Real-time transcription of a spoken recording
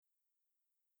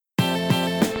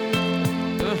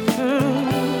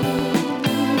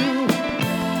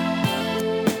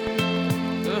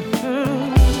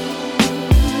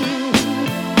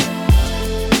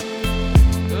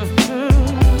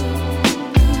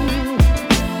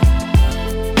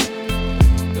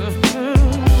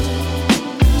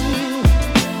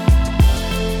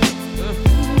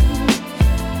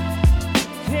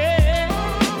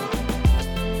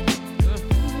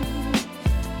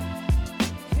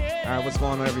All right, what's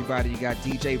going on, everybody? You got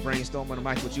DJ Brainstorm on the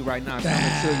mic with you right now. Coming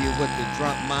to you with the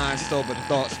Drunk Mind Sober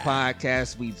Thoughts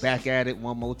podcast. We back at it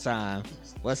one more time.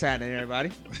 What's happening,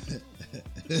 everybody?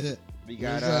 We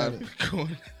got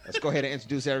let's go ahead and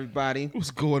introduce everybody. What's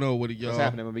going on with it, y'all? What's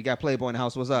happening? We got Playboy in the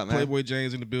house. What's up, man? Playboy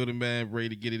James in the building, man. Ready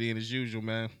to get it in as usual,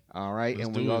 man. All right,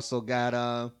 and we also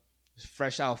got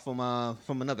fresh out from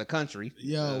another country.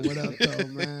 Yo, what up, though,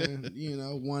 man? You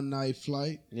know, one night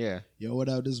flight. Yeah. Yo, what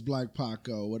up? This is Black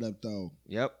Paco. What up, though?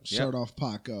 Yep. Shirt off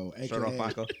Paco. AKA. Shirt off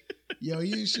Paco. Yo,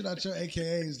 you shoot out your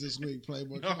AKAs this week,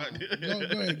 Playboy. Come on.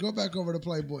 Go ahead. Go back over to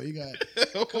Playboy. You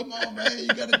got. Come on, man. You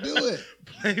got to do it.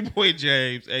 Playboy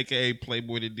James, a.k.a.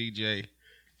 Playboy the DJ.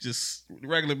 Just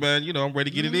regular, man. You know, I'm ready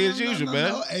to get it in as usual,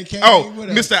 man. No. AKA, oh, what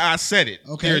else? Mr. I Said It.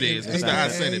 Okay. There it is. AKA, Mr. I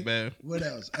Said It, man. What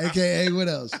else? AKA, what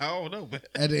else? I don't know, man.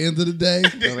 At the end of the day. Yeah,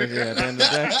 at the end of the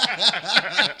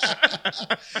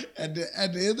day.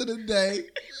 At the end of the day.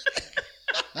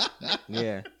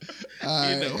 Yeah. All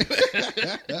right.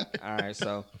 You know. All right,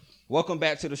 so welcome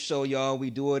back to the show, y'all. We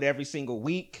do it every single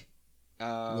week.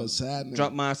 What's happening?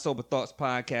 Drunk Mind Sober Thoughts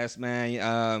podcast,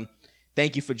 man.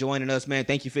 Thank you for joining us, man.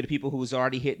 Thank you for the people who's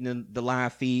already hitting the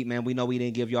live feed, man. We know we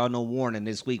didn't give y'all no warning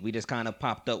this week. We just kind of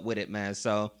popped up with it, man.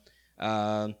 So,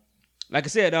 like I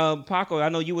said, Paco, I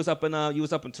know you was up in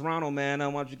Toronto, man.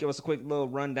 Why don't you give us a quick little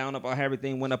rundown of how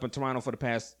everything went up in Toronto for the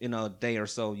past day or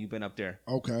so you've been up there?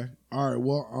 Okay. All right.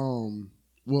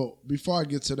 Well, before I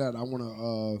get to that, I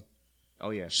want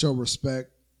to show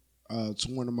respect to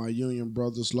one of my union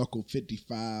brothers, Local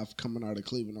 55, coming out of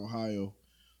Cleveland, Ohio.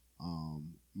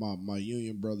 My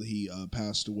union brother, he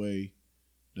passed away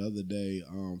the other day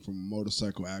from a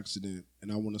motorcycle accident, and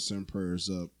I want to send prayers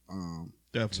up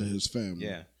to his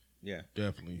family. Yeah,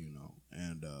 definitely. You know,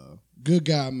 and good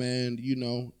guy, man. You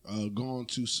know, gone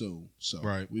too soon. So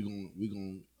right, we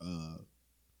gonna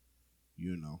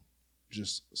you know,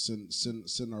 just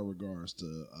send our regards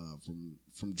to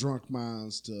from Drunk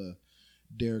Minds to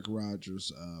Derek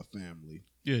Rogers' family.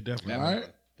 Yeah, definitely. All right,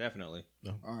 definitely.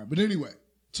 No. All right, but anyway,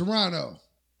 Toronto.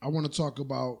 I want to talk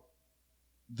about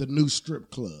the new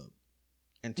strip club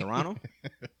in Toronto.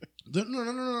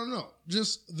 No.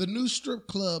 Just the new strip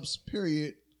clubs.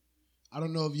 Period. I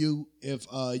don't know if you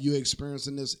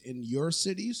experiencing this in your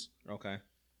cities. Okay.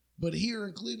 But here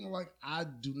in Cleveland, like, I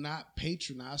do not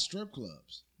patronize strip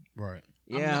clubs. Right.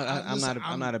 Yeah,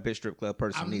 I'm not a big strip club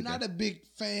person either. I'm not a big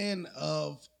fan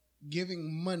of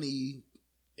giving money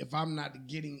if I'm not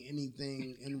getting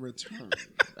anything in return.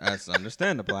 That's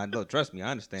understandable. Trust me,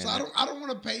 I understand. So I don't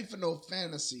want to pay for no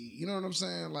fantasy. You know what I'm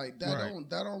saying? Like that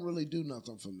don't really do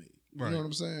nothing for me. You know what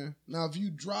I'm saying? Now if you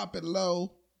drop it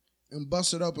low and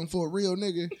bust it open for a real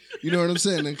nigga, you know what I'm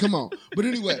saying? Then come on. But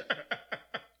anyway,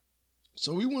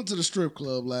 so we went to the strip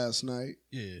club last night.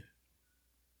 Yeah.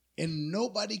 And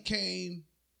nobody came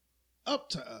up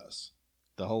to us.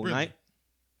 The whole night?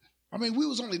 I mean, we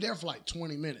was only there for like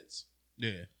 20 minutes.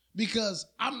 Yeah. Because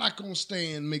I'm not going to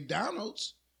stay in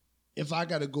McDonald's if I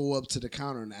got to go up to the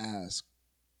counter and ask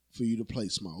for you to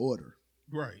place my order.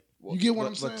 Right. You get what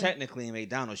I'm saying? Well, technically in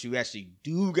McDonald's, you actually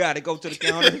do got to go to the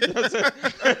counter.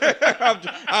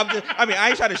 I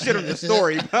ain't trying to shit on the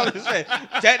story, but I'm just saying,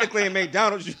 technically in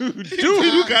McDonald's, you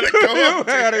do got to go.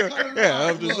 Yeah,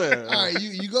 I'm just saying. All right,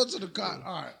 you go to the counter.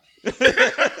 All right.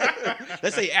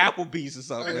 Let's say Applebee's or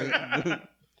something.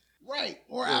 Right,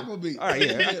 or Applebee's. All right,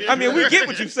 yeah. I mean, we get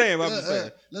what you're saying, but I'm just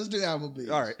saying. Let's do Applebee's.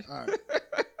 All right.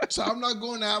 So I'm not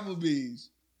going to Applebee's.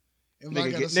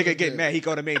 Nigga get mad. He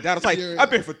go to McDonald's like,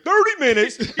 I've been for 30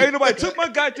 minutes. Ain't nobody took my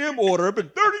goddamn order. It's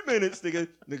been 30 minutes. Nigga,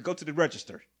 go to the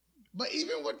register. But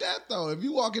even with that, though, if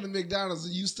you walk into McDonald's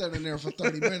and you standing there for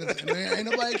 30 minutes and ain't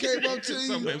nobody came up to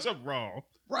you. Something wrong.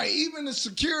 Right, even the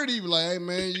security be like, hey,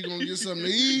 man, you going to get something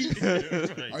to eat?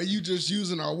 Right. Are you just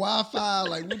using our Wi-Fi?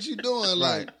 Like, what you doing?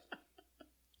 Like, Right.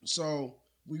 So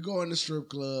we go in the strip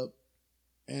club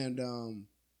and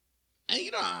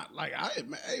you know,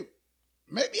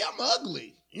 maybe I'm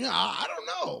ugly. You know, I don't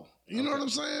know. You know what I'm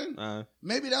saying?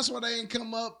 Maybe that's why they ain't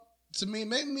come up to me.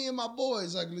 Maybe me and my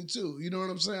boys ugly too. You know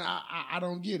what I'm saying? I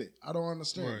don't get it. I don't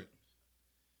understand it.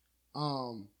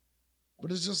 But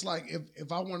it's just like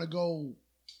if I want to go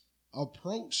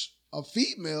approach a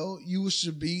female, you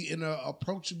should be in an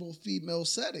approachable female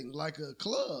setting, like a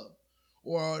club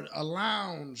or a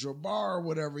lounge or bar or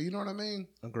whatever. You know what I mean?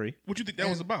 Agree. What you think that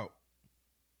was about?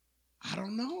 I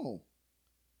don't know.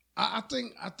 I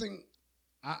think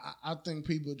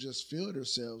people just feel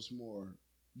themselves more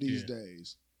these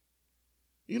days.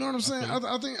 You know what I'm saying?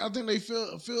 I think they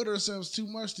feel themselves too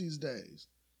much these days.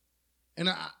 And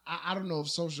I don't know if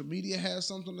social media has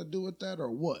something to do with that or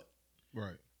what.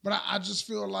 Right. But I just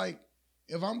feel like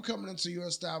if I'm coming into your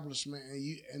establishment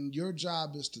and your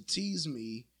job is to tease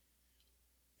me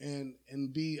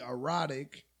and be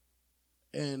erotic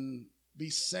and be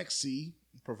sexy,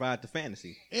 provide the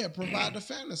fantasy. Yeah, provide the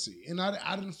fantasy. And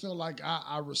I didn't feel like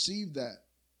I received that.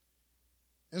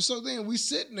 And so then we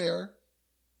sitting there,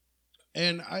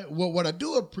 and what I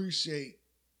do appreciate,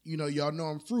 y'all know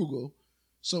I'm frugal,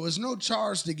 so it's no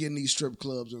charge to get in these strip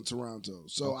clubs in Toronto.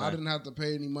 So okay. I didn't have to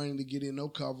pay any money to get in, no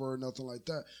cover or nothing like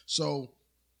that. So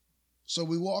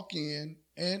we walk in,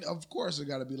 and of course it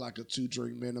got to be like a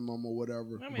 2-drink minimum or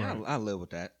whatever. I mean, right. I live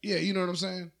with that. Yeah, you know what I'm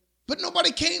saying? But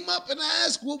nobody came up and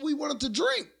asked what we wanted to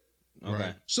drink. Okay.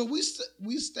 Right. So we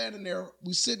standing there,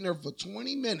 we sitting there for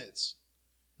 20 minutes,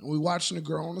 and we watching the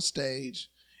girl on the stage,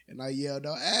 and I yelled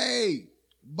out, "Hey,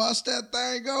 bust that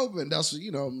thing open!" That's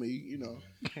me.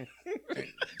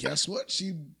 Guess what?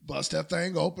 She bust that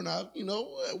thing open.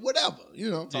 Whatever.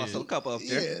 Toss a cup up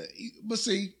there. Yeah, but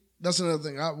see, that's another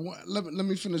thing. Let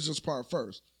me finish this part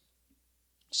first.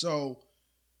 So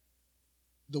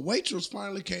the waitress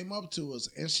finally came up to us,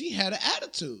 and she had an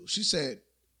attitude. She said,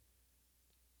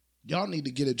 "Y'all need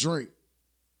to get a drink.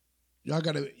 Y'all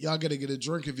gotta get a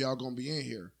drink if y'all gonna be in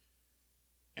here."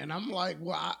 And I'm like,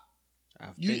 "Well,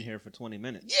 I've been here for 20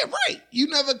 minutes." Yeah, right. You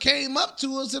never came up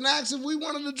to us and asked if we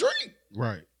wanted a drink.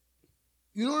 Right.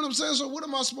 You know what I'm saying? So what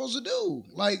am I supposed to do?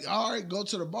 Like, all right, go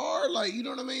to the bar? Like, you know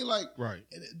what I mean? Like, right.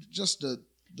 Just the.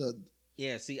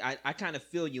 Yeah, see, I kind of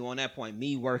feel you on that point.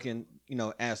 Me working,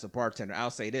 as a bartender, I'll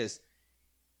say this.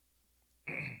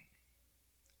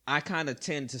 I kind of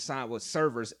tend to side with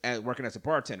servers at working as a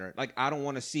bartender. Like, I don't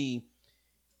want to see,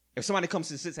 if somebody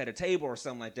comes and sits at a table or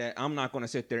something like that, I'm not going to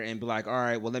sit there and be like, all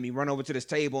right, well, let me run over to this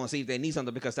table and see if they need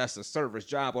something, because that's the server's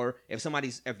job. Or if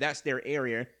that's their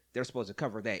area, they're supposed to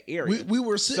cover that area. We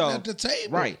were sitting at the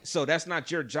table. Right. So that's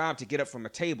not your job to get up from a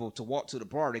table to walk to the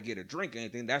bar to get a drink or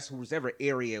anything. That's whoever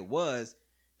area it was.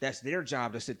 That's their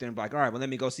job to sit there and be like, all right, well, let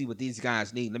me go see what these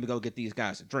guys need. Let me go get these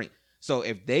guys a drink. So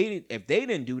if they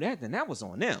didn't do that, then that was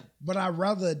on them. But I'd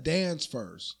rather dance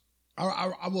first.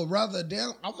 I would rather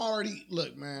dance. I'm already,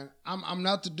 look, man, I'm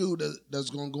not the dude that's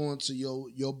going to go into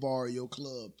your bar or your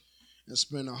club and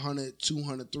spend $100,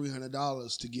 $200,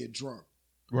 $300 to get drunk.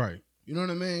 Right. You know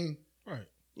what I mean? Right.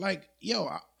 Like,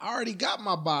 I already got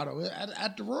my bottle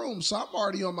at the room, so I'm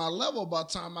already on my level by the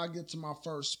time I get to my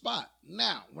first spot.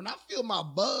 Now, when I feel my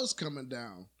buzz coming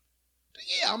down,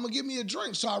 yeah, I'm going to get me a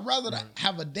drink. So I'd rather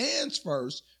have a dance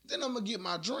first, then I'm going to get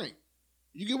my drink.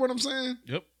 You get what I'm saying?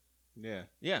 Yep. Yeah.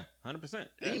 Yeah, 100%.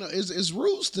 Yeah. It's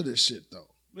rules to this shit, though.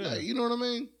 Yeah. Like, you know what I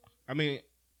mean? I mean,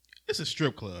 it's a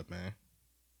strip club, man.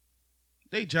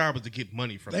 Their job is to get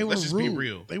money from it. Let's just be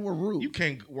real. They were rude. You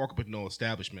can't walk up at no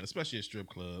establishment, especially a strip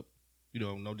club.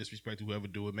 No disrespect to whoever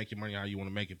do it. Make your money how you want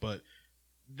to make it. But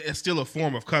it's still a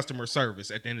form of customer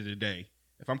service at the end of the day.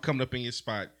 If I'm coming up in your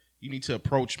spot, you need to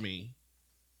approach me,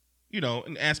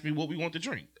 and ask me what we want to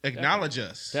drink. Acknowledge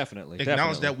us. Definitely.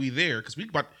 Acknowledge that we there. Because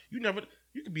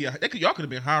y'all could have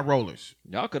been high rollers.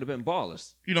 Y'all could have been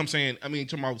ballers. You know what I'm saying? I mean,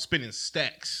 talking about spending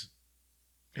stacks.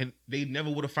 And they never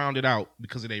would have found it out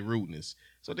because of their rudeness.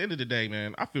 So at the end of the day,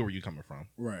 man, I feel where you're coming from.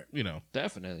 Right.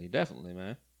 Definitely,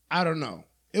 man. I don't know.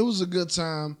 It was a good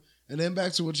time. And then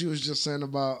back to what you was just saying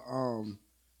about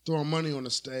throwing money on the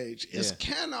stage. It's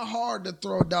kind of hard to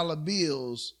throw dollar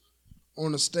bills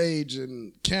on the stage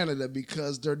in Canada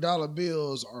because their dollar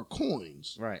bills are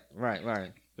coins. Right.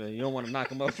 So you don't want to knock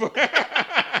them up.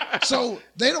 So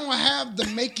they don't have the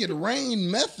make it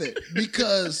rain method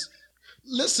because...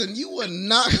 Listen, you would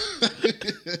not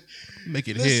make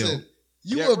it hell.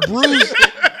 You would bruise.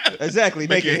 Exactly,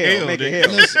 make it hell. Make it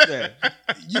hell. Listen,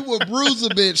 you would bruise a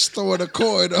bitch throwing a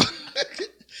coin.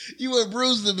 You would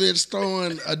bruise the bitch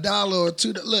throwing $1 or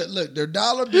 $2. Look, their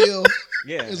dollar bill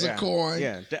is a coin,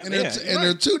 and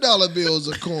their $2 bill is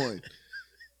a coin.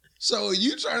 So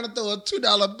you trying to throw a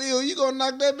 $2 bill, you gonna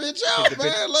knock that bitch out,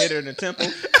 man. Hit her in the temple.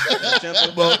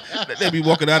 Well, they be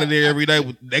walking out of there every day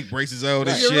with neck braces on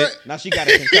and shit. Right. Now she got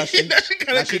a concussion.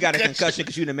 She got a concussion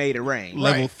because you done made it rain.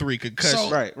 Level 3 concussion.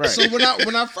 So, right. So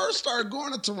when I first started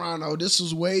going to Toronto, this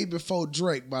was way before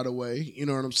Drake, by the way. You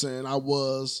know what I'm saying? I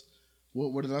was,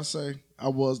 what did I say? I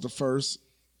was the first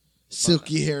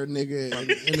silky haired nigga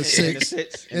in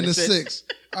the six.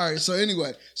 All right. So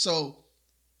anyway,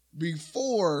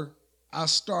 before I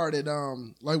started,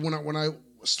 like when I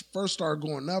first started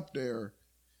going up there,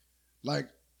 like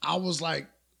I was like,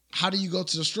 how do you go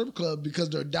to the strip club? Because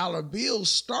their dollar bills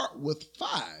start with 5.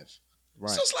 Right.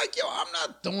 So it's like, I'm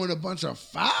not throwing a bunch of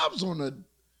 5s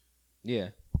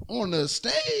on the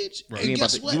stage. Right.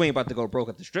 You ain't about to go broke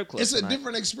at the strip club. It's a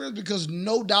different experience because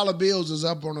no dollar bills is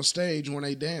up on the stage when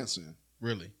they dancing.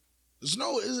 Really?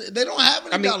 They don't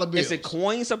have any dollar bills. Is it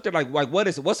coins up there? Like what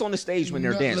is it? What's on the stage when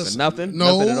they're dancing? Nothing?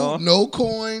 Nothing at all? No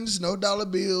coins, no dollar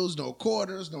bills, no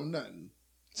quarters, no nothing.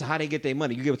 So how they get their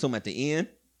money? You give it to them at the end?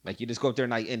 Like you just go up there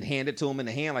and hand it to them in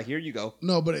the hand? Like, here you go.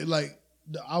 No, but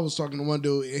I was talking to one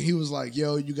dude, and he was like,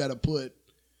 yo, you got to put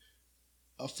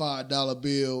a $5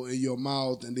 bill in your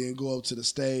mouth and then go up to the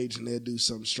stage and they'll do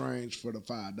something strange for the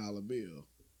 $5 bill.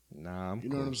 Nah, you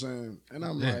know what I'm saying? And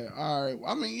I'm like, all right.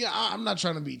 I mean, yeah, I'm not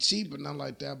trying to be cheap or nothing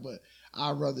like that, but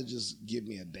I'd rather just give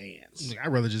me a dance. I'd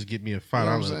rather just give me a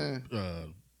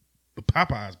 $5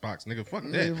 Popeyes box, nigga. Fuck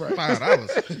that. Yeah, right. $5.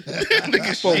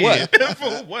 Nigga, for what?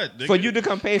 For what? Nigga? For you to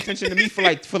come pay attention to me for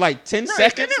like 10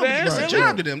 seconds, man. It's a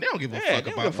job to them. They don't give a fuck they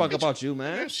don't give a fuck about you,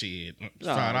 man. Shit,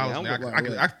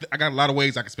 $5. I got a lot of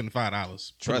ways I can spend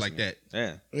 $5. Trust like that.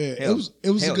 Yeah. It was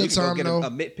a good time though. A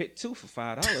mid pit too for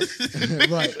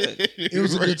 $5. Right. It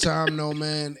was a good time though,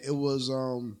 man. It was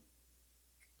a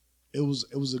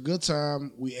good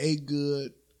time. We ate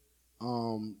good.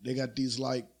 They got these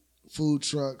like food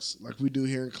trucks like we do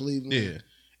here in Cleveland. Yeah.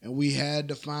 And we had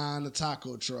to find a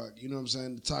taco truck. You know what I'm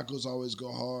saying? The tacos always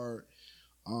go hard.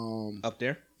 Up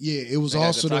there? Yeah, it was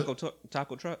also the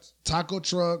taco trucks. Taco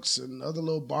trucks and other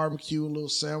little barbecue, little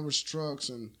sandwich trucks,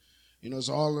 and it's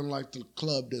all in like the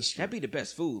club district. That'd be the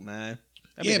best food, man.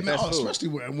 Man, especially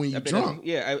when you're drunk.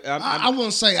 I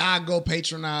wouldn't say I go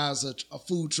patronize a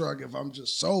food truck if I'm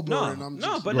just sober.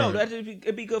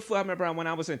 It'd be good food. I remember when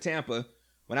I was in Tampa.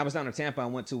 When I was down in Tampa, I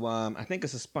went to I think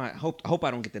it's a spot. I hope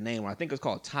I don't get the name wrong. I think it's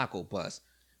called Taco Bus,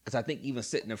 because I think even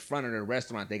sitting in front of the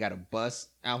restaurant, they got a bus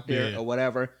out there or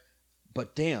whatever.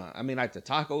 But damn, I mean, like the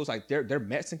tacos, like their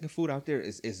Mexican food out there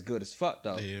is good as fuck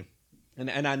though. Yeah.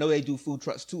 And I know they do food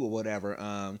trucks too or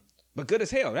whatever. But good as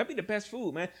hell. That'd be the best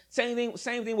food, man. Same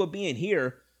thing with being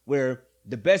here, where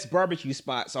the best barbecue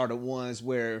spots are the ones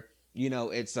where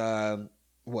it's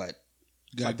what.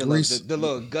 Got like the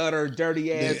little gutter,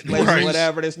 dirty ass place or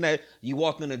whatever. This and that. You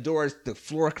walk in the door, it's the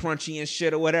floor crunchy and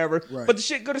shit or whatever. Right. But the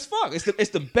shit good as fuck. It's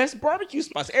the best barbecue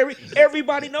spots.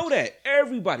 Everybody know that.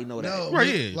 Everybody know that. No,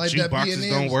 right? Yeah. Like that B&M's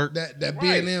don't work. That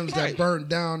B&M's that burnt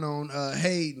down on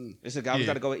Hayden. It's a guy we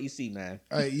got to go with EC, man.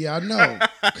 Yeah, I know.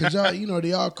 Cause y'all,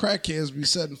 they all crackheads be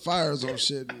setting fires on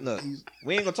shit. Look,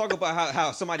 we ain't gonna talk about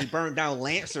how somebody burned down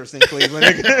Lancers in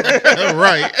Cleveland.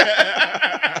 Right.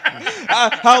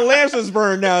 How Lancers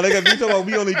burned down. They got me talking about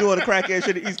we only doing the crackhead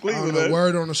shit in East Cleveland. The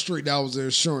word on the street, that was an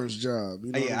insurance job.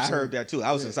 I heard that too.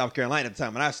 I was in South Carolina at the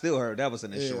time, and I still heard that was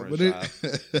an insurance job.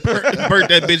 Burnt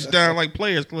that bitch down like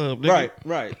Players Club. Nigga.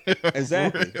 Right.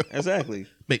 Exactly.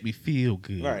 Make me feel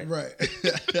good.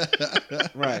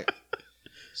 Right.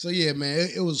 So yeah, man,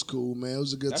 it was cool, man. It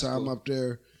was a good time up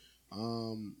there.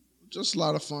 Just a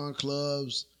lot of fun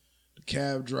clubs. The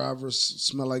cab drivers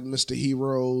smell like Mr.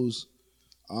 Heroes.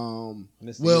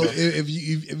 If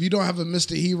you don't have a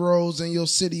Mr. Heroes in your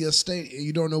city or state and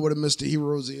you don't know what a Mr.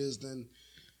 Heroes is, then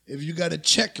if you got a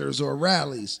Checkers or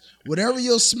Rallies, whatever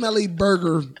your smelly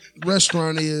burger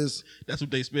restaurant is, that's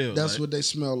what they smell. That's what they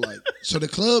smell like. So the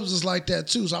clubs is like that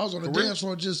too. So I was on the dance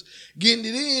floor just getting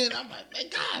it in. I'm like, man,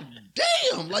 god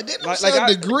damn! Like they don't sell a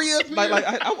degree up here.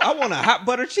 I want a hot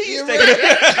butter cheese steak.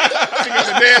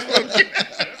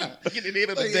 Get it in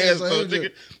on the dance floor, nigga.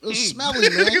 It was smelly,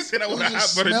 man. Nigga said I want a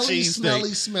hot butter cheese steak.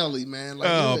 Smelly, man.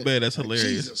 Like, man, that's hilarious.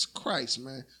 Jesus Christ,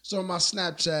 man. So on my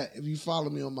Snapchat, if you follow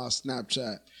me on my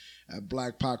Snapchat at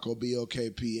Black Paco,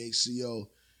 BOKPACO,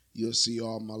 you'll see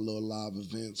all my little live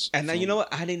events. And now you know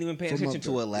what? I didn't even pay attention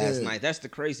to it last night. That's the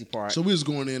crazy part. So we was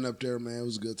going in up there, man. It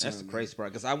was a good time. That's the crazy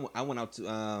part, because I went out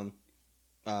to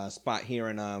spot here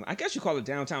in I guess you call it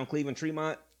downtown Cleveland,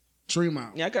 Tremont.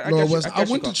 Yeah, I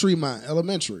went to Tremont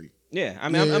Elementary. Yeah, I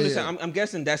mean, I'm just saying, I'm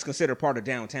guessing that's considered part of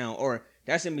downtown, or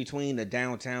that's in between the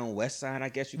downtown west side, I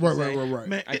guess you could say. Right.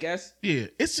 Man, I guess. Yeah,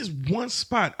 it's just one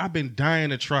spot I've been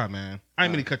dying to try, man. I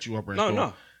ain't mean to cut you up right now.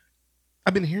 No.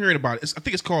 I've been hearing about it. I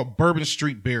think it's called Bourbon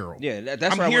Street Barrel. Yeah,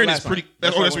 that's where I went last night.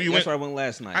 That's where I went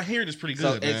last night. I hear it's pretty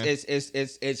good, man.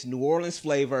 It's New Orleans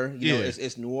flavor. You know,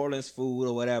 it's New Orleans food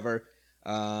or whatever.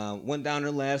 Went down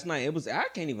there last night. I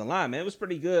can't even lie, man. It was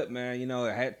pretty good, man. You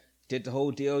know, did the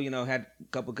whole deal. You know, had a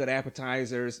couple good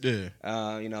appetizers.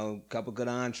 Yeah. You know, a couple good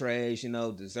entrees. You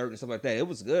know, dessert and stuff like that. It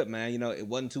was good, man. You know, it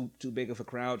wasn't too big of a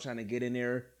crowd trying to get in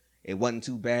there. It wasn't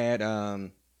too bad.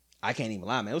 I can't even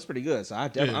lie, man. It was pretty good. So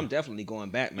I'm definitely going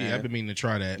back, man. Yeah, I've been meaning to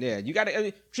try that. Yeah, you got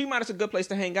to. Tremont is a good place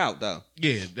to hang out, though.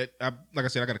 Yeah, like I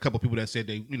said, I got a couple people that said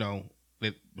they, you know,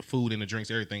 that the food and the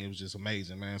drinks, everything, it was just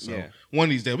amazing, man. So one of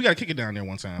these days, we got to kick it down there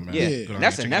one time, man. Yeah, and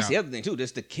that's the other thing too,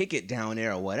 just to kick it down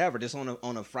there or whatever, just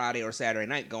on a Friday or Saturday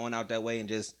night, going out that way and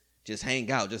just just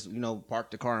hang out, just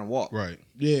park the car and walk. Right.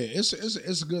 Yeah, it's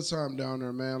a good time down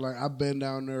there, man. Like I've been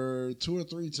down there 2 or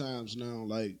 3 times now.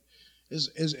 Like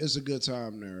it's a good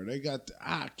time there. They got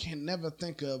I can never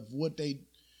think of what they.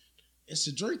 It's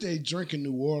a drink they drink in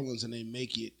New Orleans and they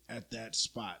make it at that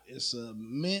spot. It's a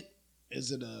mint.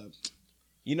 Is it a?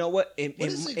 You know what? It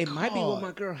might be what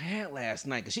my girl had last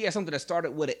night because she had something that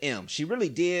started with an M. She really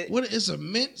did. What is a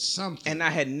mint something? And I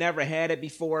had never had it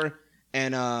before.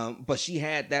 And but she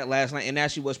had that last night, and that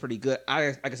actually was pretty good.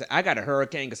 Like I said, I got a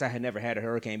hurricane because I had never had a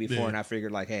hurricane before, and I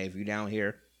figured like, hey, if you're down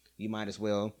here, you might as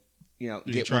well,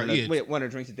 get one of the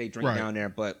drinks that they drink down there.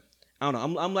 But I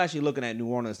don't know. I'm actually looking at New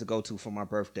Orleans to go to for my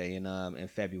birthday in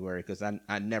February because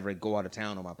I never go out of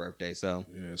town on my birthday. So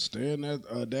yeah, stay in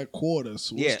that quarter.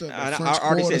 So I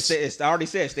already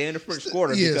said stay in the French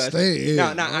Quarter because stay.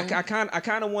 Now I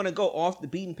kind of want to go off the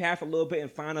beaten path a little bit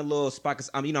and find a little spot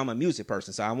because I'm a music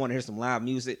person, so I want to hear some live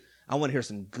music. I want to hear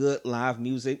some good live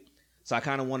music. So I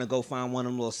kind of want to go find one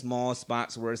of them little small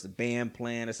spots where it's a band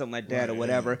playing or something like that or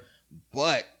whatever. Yeah.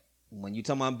 But when you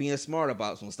talking about being smart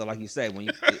about some stuff, like you say, when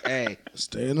you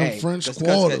stay in the French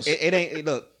quarters, it ain't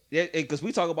look because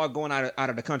we talk about going out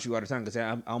of the country all the time. Because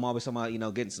I'm always talking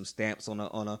about getting some stamps on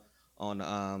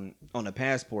the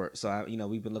passport. So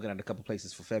we've been looking at a couple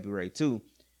places for February too.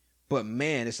 But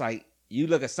man, it's like you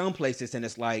look at some places and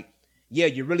it's like, yeah,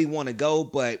 you really want to go,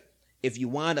 but if you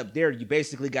wind up there, you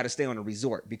basically got to stay on a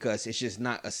resort because it's just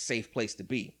not a safe place to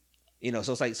be.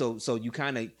 So it's like so you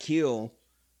kind of kill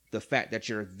the fact that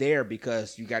you're there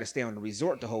because you got to stay on the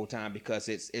resort the whole time because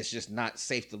it's just not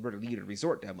safe to really leave the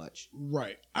resort that much.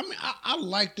 Right. I mean, I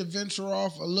like to venture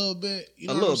off a little bit. You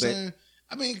know what I'm saying?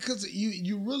 I mean, because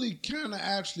you really kind of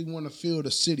actually want to feel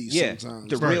the city sometimes.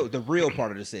 The real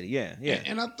part of the city. Yeah.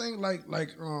 And I think like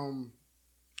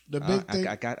the big thing.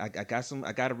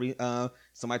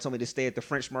 Somebody told me to stay at the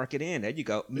French Market Inn. There you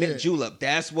go. Mint julep.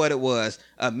 That's what it was.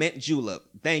 Mint julep.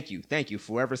 Thank you.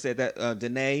 Whoever said that,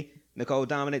 Danae. Nicole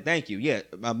Dominic, thank you. Yeah,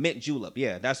 mint julep.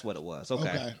 Yeah, that's what it was.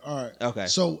 Okay. All right. Okay.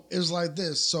 So it's like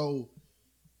this. So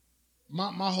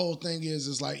my whole thing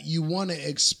is like you want to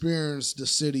experience the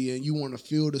city and you want to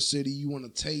feel the city. You want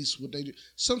to taste what they do.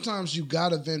 Sometimes you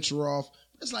gotta venture off.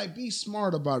 It's like be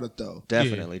smart about it though.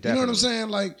 Definitely. You know what I'm saying?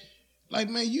 Like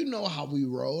man, you know how we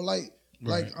roll.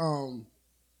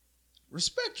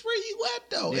 Respect where you at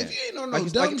though. Yeah. If you ain't on no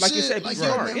dumb shit, you said,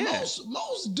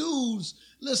 most dudes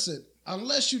listen.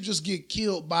 Unless you just get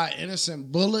killed by an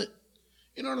innocent bullet,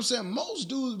 you know what I'm saying? Most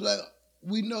dudes be like,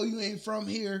 we know you ain't from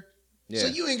here, so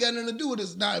you ain't got nothing to do with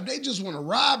this. Now, if they just want to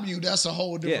rob you, that's a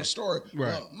whole different story.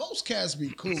 Right. Most cats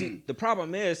be cool. See, the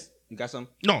problem is, you got some?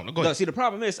 No, go ahead. See, the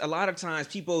problem is, a lot of times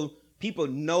people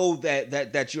know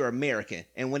that you're American,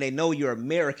 and when they know you're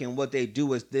American, what they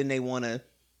do is then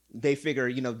they figure,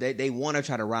 they want to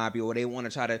try to rob you or they want to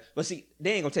try to, but see,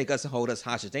 they ain't gonna take us and hold us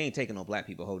hostage. They ain't taking no black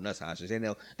people holding us hostage. They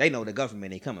know the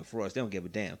government ain't coming for us. They don't give a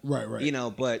damn. Right.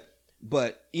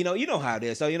 But you know how it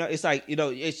is. So, it's like,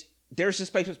 there's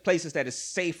just places that is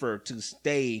safer to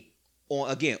stay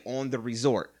on the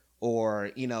resort or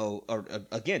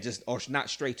not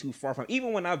stray too far from.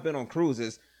 Even when I've been on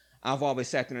cruises, I've always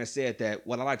sat there and said that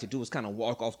what I like to do is kind of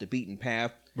walk off the beaten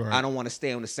path. Right. I don't want to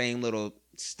stay on the same little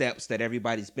steps that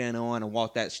everybody's been on and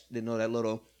walk that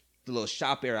little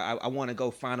shop area. I want to go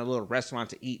find a little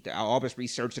restaurant to eat. I always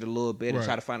research it a little bit and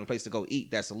try to find a place to go eat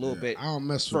that's a little bit I don't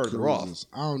mess further with cruises.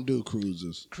 off. I don't do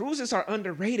cruises. Cruises are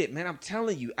underrated, man. I'm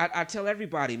telling you. I tell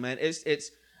everybody, man.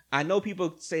 It's. I know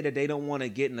people say that they don't want to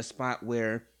get in a spot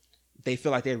where they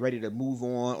feel like they're ready to move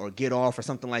on or get off or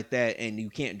something like that, and you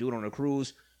can't do it on a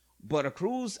cruise. But a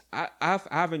cruise,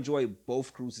 I've enjoyed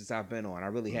both cruises I've been on. I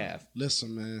really have.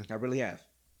 Listen, man. I really have.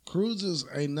 Cruises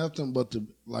ain't nothing but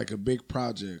a big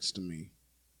projects to me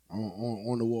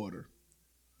on the water.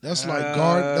 That's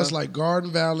like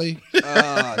Garden Valley,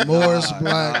 Morris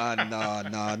Black.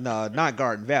 No, not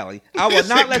Garden Valley. I will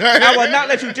not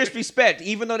let you disrespect,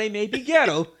 even though they may be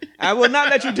ghetto. I will not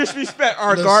let you disrespect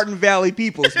our Garden Valley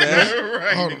peoples, man.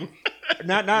 Right.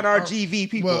 Not our GV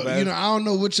people. Well, man. I don't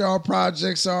know what y'all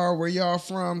projects are, where y'all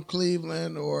from,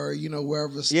 Cleveland or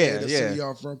wherever state or city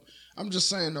y'all from. I'm just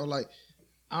saying though, like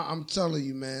I'm telling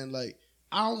you, man, like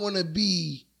I don't want to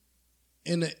be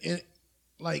in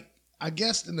I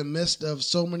guess in the midst of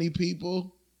so many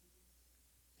people,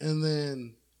 and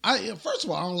then first of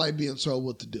all, I don't like being told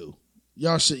what to do.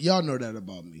 Y'all know that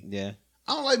about me. Yeah,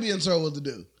 I don't like being told what to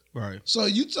do. Right. So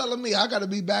you telling me I got to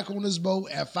be back on this boat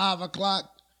at 5:00?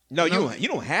 No, you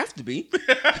don't have to be. you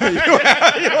don't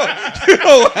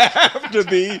have to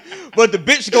be. But the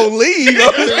bitch gonna leave.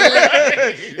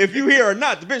 If you here or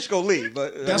not, the bitch gonna leave.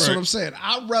 But that's what I'm saying.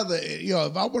 I'd rather,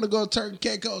 if I want to go to Turks and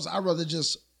Caicos, I'd rather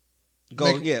just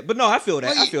Go, yeah, but no, I feel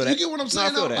that. Like, I feel that. You get what I'm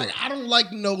saying? No, I feel that. Like, I don't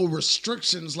like no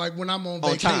restrictions. Like when I'm on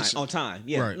vacation. On time.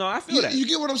 Yeah. Right. No, I feel that. You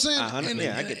get what I'm saying? I get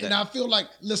that. And I feel like,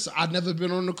 listen, I've never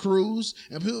been on a cruise,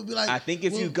 and people be like, I think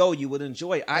if you go, you would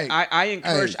enjoy it. I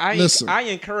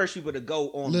encourage people to go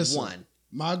on one.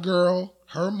 My girl,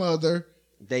 her mother,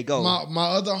 they go. My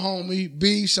other homie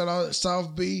B, shout out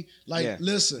South B. Like,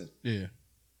 listen,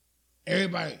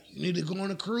 everybody, you need to go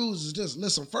on a cruise. Is this?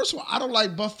 Listen, first of all, I don't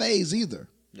like buffets either.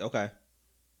 Okay.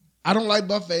 I don't like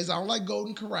buffets. I don't like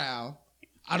Golden Corral.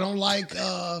 I don't like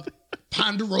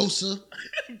Ponderosa.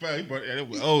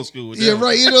 Old school. Yeah,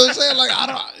 right. You know what I'm saying? Like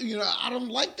I don't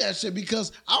like that shit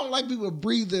because I don't like people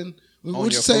breathing.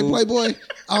 What you say, food? Playboy?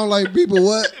 I don't like people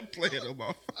what? Playing on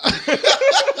my phone.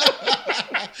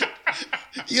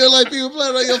 You don't like people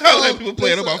playing on your phone? I don't like people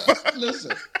playing on my phone.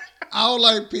 Listen. I don't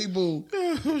like people.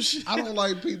 I don't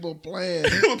like people playing.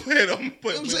 Playing on you know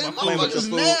what I'm saying? Motherfuckers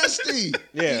nasty.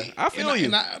 Yeah, I feel you.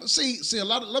 And I see a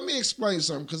lot of. Let me explain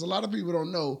something because a lot of people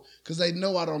don't know because they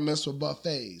know I don't mess with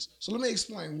buffets. So let me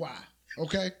explain why.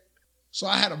 Okay. So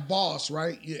I had a boss,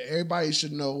 right? Yeah, everybody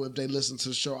should know if they listen to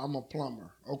the show. I'm a plumber.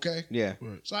 Okay. Yeah.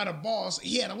 Right. So I had a boss.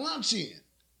 He had a lunch in.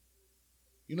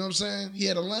 You know what I'm saying? He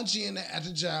had a lunch in at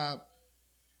the job,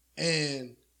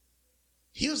 and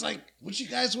he was like, "What you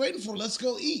guys waiting for? Let's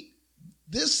go eat."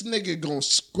 This nigga gonna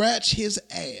scratch his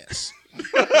ass.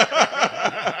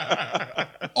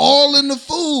 All in the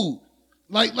food.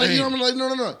 Like you know what I mean?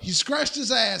 Like, no. He scratched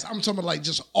his ass. I'm talking about like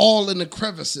just all in the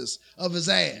crevices of his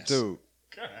ass. Dude.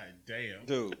 God damn.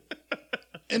 Dude.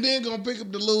 And then gonna pick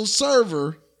up the little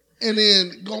server and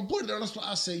then gonna put it on the spot.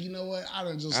 I say, you know what? I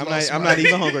done just I'm not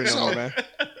even hungry no more, man.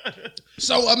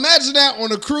 So imagine that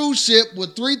on a cruise ship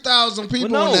with 3,000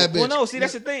 people on that bitch. Well, no, see,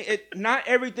 that's the thing. Not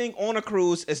everything on a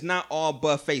cruise is not all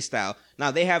buffet style. Now,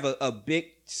 they have a big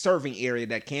serving area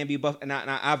that can be buffet. And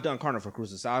I've done Carnival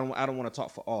cruises, so I don't want to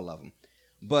talk for all of them.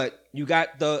 But you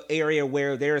got the area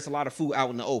where there's a lot of food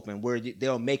out in the open, where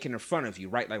they'll make it in front of you,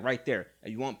 right? Like right there.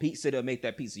 And you want pizza, they'll make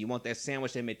that pizza. You want that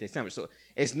sandwich, they make that sandwich. So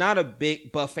it's not a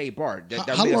big buffet bar.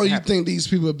 How long you think these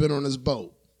people have been on this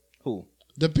boat? Who?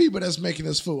 The people that's making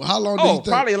this food. How long do you think?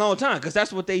 Probably a long time, because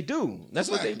that's what they do.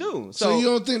 That's what they do. So you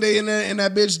don't think they in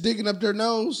that bitch digging up their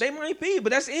nose? They might be,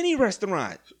 but that's any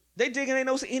restaurant. They digging their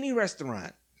nose at any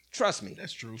restaurant. Trust me.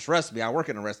 That's true. Trust me. I work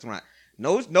in a restaurant.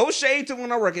 No shade to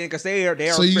when I work in, because they are.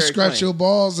 So you very scratch clean. Your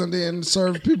balls and then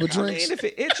serve people drinks. I mean, if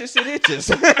it itches, it itches.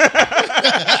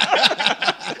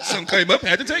 Some came up,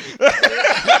 had to take it.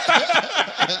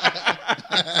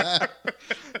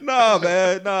 No,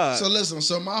 man, nah. So listen.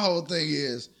 So my whole thing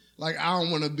is like I don't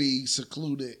want to be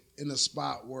secluded in a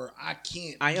spot where I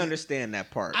can't. I understand that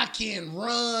part. I can't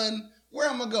run. Where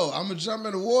I'm gonna go? I'm gonna jump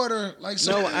in the water. Like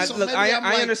so. No,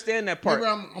 I understand that part.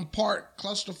 Maybe I'm part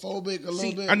claustrophobic a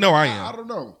little bit. I know I am. I don't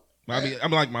know. I mean,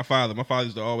 I'm like my father. My father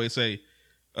used to always say,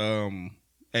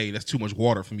 "Hey, that's too much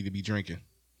water for me to be drinking."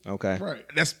 Okay, right.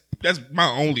 That's my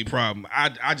only problem.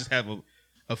 I just have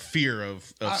a fear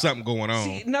of something going on.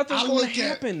 See, nothing's going to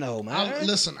happen though, man.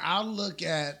 I look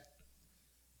at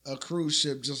a cruise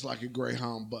ship just like a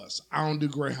Greyhound bus. I don't do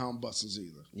Greyhound buses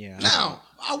either. Yeah. Now,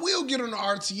 I will get on the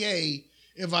RTA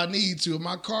if I need to.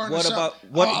 My car in the shop,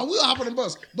 I will hop on the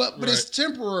bus. But Right. it's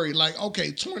temporary. Like,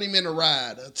 okay, 20-minute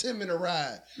ride, a 10-minute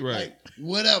ride. Right. Like,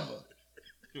 whatever.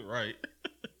 Right.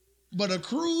 But a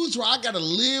cruise where I got to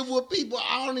live with people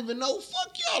I don't even know,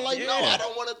 fuck y'all. Like, no, I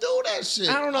don't want to do that shit.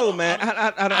 I don't know, man.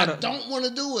 I don't want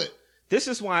to do it. This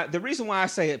is why, the reason why I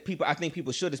say it, I think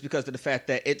people should, is because of the fact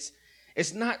that it's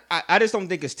not, I just don't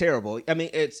think it's terrible. I mean,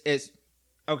 it's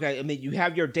okay. I mean, you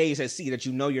have your days at sea that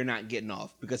you know you're not getting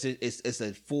off because it's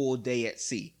a full day at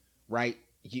sea, right?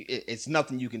 It's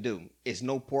nothing you can do. It's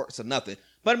no ports or nothing.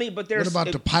 But I mean, there's. What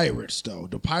about the pirates though?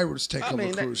 The pirates take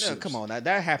over cruise ships. Come on, that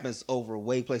happens over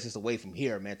places away from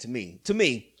here, man. To me.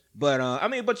 But I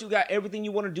mean, but you got everything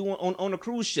you want to do on a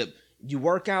cruise ship. You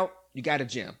work out. You got a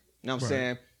gym. You know what I'm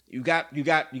saying? You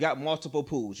got multiple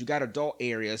pools. You got adult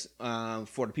areas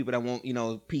for the people that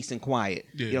want, peace and quiet.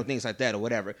 Yeah. Things like that or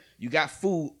whatever. You got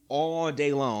food all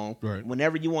day long. Right.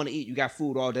 Whenever you want to eat, you got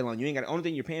food all day long. You ain't got, the only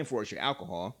thing you're paying for is your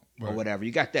alcohol or whatever.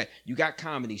 You got that. You got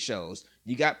comedy shows.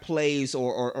 You got plays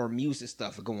or music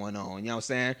stuff going on. You know what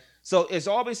I'm saying? So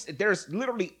there's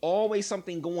literally always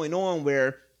something going on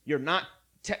where you're not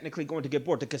technically going to get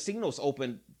bored. The casino's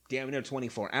open damn near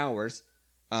 24 hours.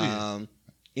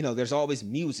 There's always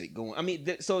music going. I mean,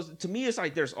 so to me, it's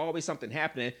like there's always something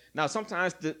happening. Now,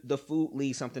 sometimes the food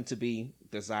leaves something to be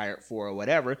desired for or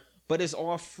whatever, but it's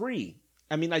all free.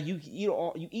 I mean, like you eat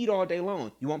all day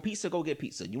long. You want pizza, go get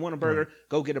pizza. You want a burger,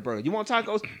 go get a burger. You want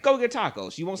tacos, go get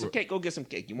tacos. You want some cake, go get some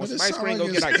cake. You want some ice cream,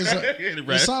 go get ice cream.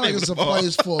 It sounds like it's a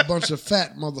place for a bunch of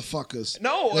fat motherfuckers.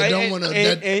 No, that don't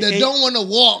want to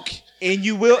walk. And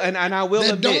you will, and I will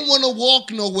that admit, don't want to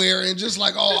walk nowhere and just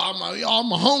like,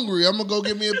 I'm hungry. I'm gonna go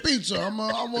get me a pizza. I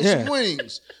want some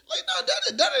wings. Like,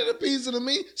 no, that ain't a pizza to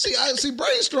me. See,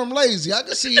 Brainstorm lazy. I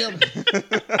can see him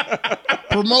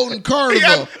promoting Carnival.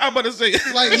 Yeah, I'm about to say,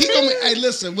 like he gonna be. Hey,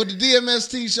 listen, with the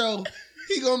DMST show,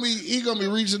 he gonna be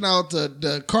reaching out to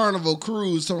the Carnival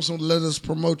Cruise, telling them to let us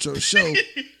promote your show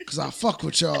because I fuck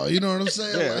with y'all. You know what I'm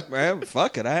saying? Yeah, like, man,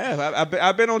 fuck it. I have.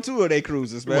 I've been on 2 of their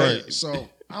cruises, man. Right. So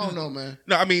I don't know, man.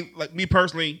 No, I mean, like me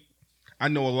personally, I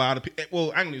know a lot of people.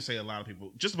 Well, I don't even say a lot of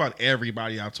people. Just about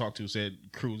everybody I've talked to said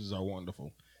cruises are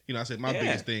wonderful. You know, I said my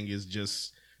biggest thing is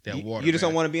just that water. You just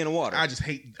don't want to be in the water. I just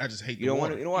hate. You don't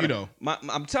want to be in the water. You know,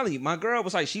 I'm telling you, my girl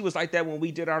was like, she was like that when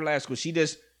we did our last cruise. She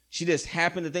just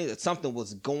happened to think that something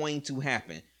was going to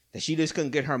happen. That she just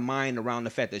couldn't get her mind around the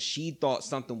fact that she thought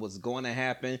something was going to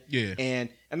happen. Yeah. And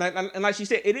like she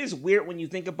said, it is weird when you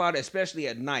think about it, especially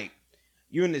at night.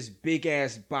 You're in this big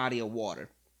ass body of water,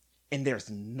 and there's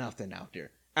nothing out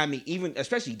there. I mean, even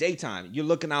especially daytime, you're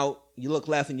looking out, you look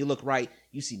left and you look right,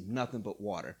 you see nothing but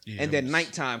water. Yeah, and then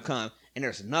nighttime comes and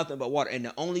there's nothing but water. And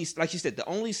the only, like you said, the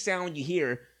only sound you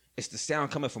hear is the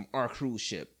sound coming from our cruise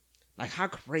ship. Like, how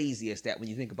crazy is that when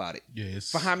you think about it?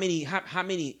 Yes. For how many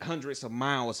hundreds of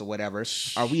miles or whatever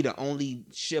are we the only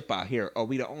ship out here? Are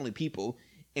we the only people?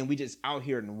 And we just out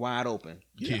here and wide open.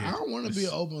 Yeah, I don't want to be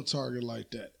an open target like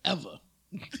that ever.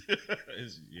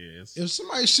 Yes. If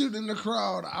somebody's shooting in the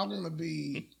crowd, I want to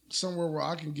be somewhere where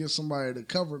I can get somebody to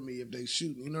cover me if they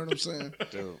shooting. You know what I'm saying?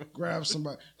 Dude. Grab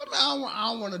somebody. I mean,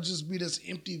 I don't want to just be this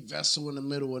empty vessel in the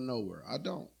middle of nowhere. I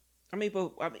don't.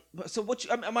 So what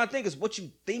you? My thing is, what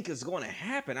you think is going to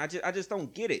happen? I just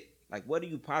don't get it. Like, what do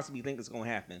you possibly think is going to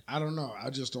happen? I don't know. I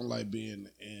just don't like being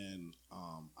in.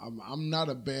 I'm not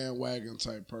a bandwagon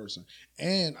type person,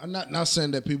 and I'm not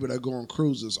saying that people that go on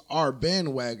cruises are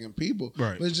bandwagon people.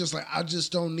 Right. But it's just like I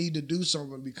just don't need to do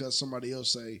something because somebody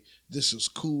else say this is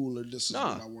cool or this is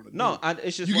what I want to do. No,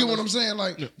 it's just you get what I'm saying.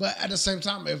 Like, but at the same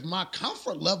time, if my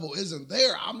comfort level isn't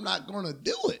there, I'm not going to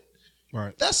do it.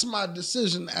 Right. That's my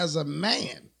decision as a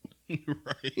man.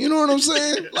 Right. You know what I'm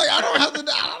saying? Like, I don't have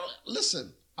to.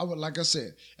 Listen. Like I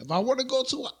said, if I want to go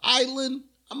to an island,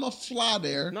 I'm going to fly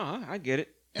there. No, I get it.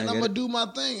 And I'm going to do my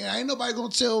thing. And ain't nobody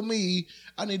going to tell me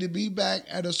I need to be back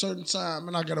at a certain time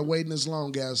and I got to wait in this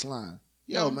long gas line.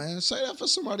 Yo, man, say that for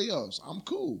somebody else. I'm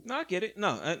cool. No, I get it.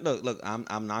 No, look,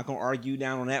 I'm not going to argue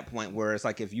down on that point where it's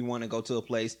like if you want to go to a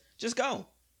place, just go.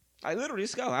 I literally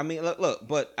just go. I mean, look,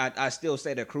 but I still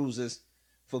say that cruises,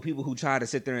 for people who try to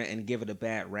sit there and give it a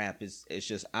bad rap, it's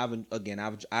just I've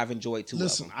enjoyed 2 of them.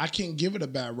 Listen, I can't give it a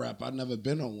bad rap. I've never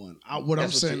been on one.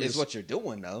 I'm saying is what you're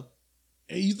doing though.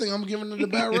 Hey, you think I'm giving it a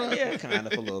bad rap? Yeah, kind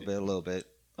of a little bit.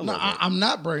 No, I'm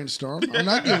not Brainstorm. I'm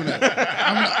not giving it.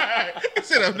 I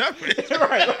said I'm not Brainstorm.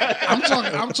 Right.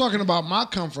 I'm talking about my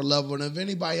comfort level, and if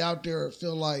anybody out there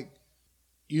feel like,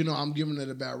 you know, I'm giving it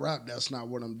a bad rap, that's not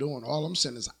what I'm doing. All I'm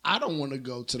saying is I don't want to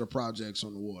go to the projects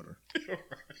on the water.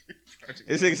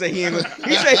 This nigga say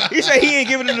he say he ain't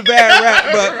giving it a bad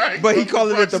rap, but he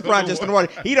calling it the projects on the water.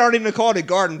 He don't even call it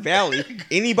Garden Valley.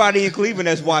 Anybody in Cleveland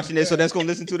that's watching this, so that's gonna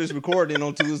listen to this recording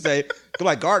on Tuesday, go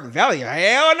like Garden Valley.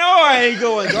 Hell no, I ain't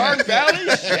going Garden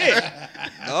Valley. Shit.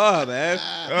 Oh man.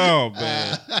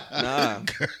 Nah.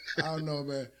 I don't know,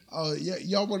 man. Oh yeah,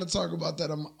 y'all want to talk about that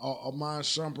Iman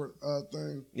Shumpert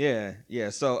thing? Yeah.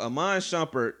 So Iman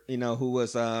Shumpert, you know, who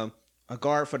was a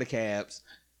guard for the Cavs.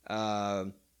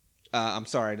 I'm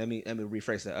sorry. Let me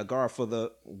rephrase that. A guard for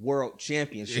the World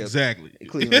Championship. Exactly.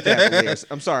 Cleveland Cavaliers.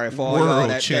 I'm sorry for all y'all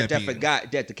that champion. forgot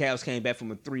that the Cavs came back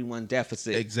from a 3-1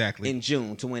 deficit. Exactly. In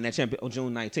June to win that championship on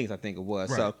June 19th, I think it was.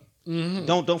 Right. So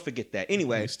don't forget that.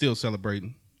 Anyway, still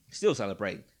celebrating.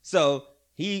 So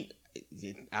I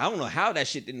don't know how that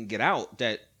shit didn't get out.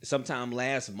 That sometime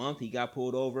last month he got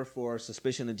pulled over for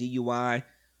suspicion of DUI.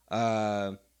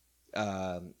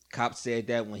 Cop said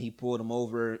that when he pulled him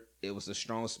over, it was a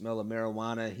strong smell of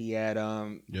marijuana. He had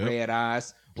red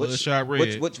eyes, bloodshot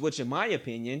red. Which in my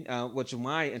opinion, which in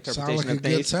my interpretation of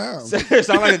things,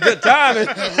 sound like a good time,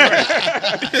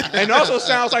 and also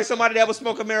sounds like somebody that was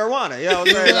smoking marijuana. You know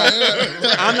what I'm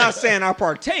saying? I'm not saying I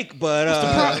partake, but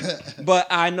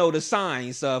I know the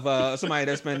signs of somebody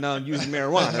that's been using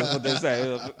marijuana. That's what they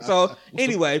say. So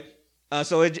anyway,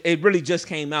 so it really just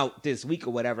came out this week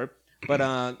or whatever. But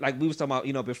like we was talking about,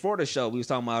 you know, before the show, we was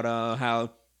talking about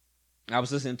how I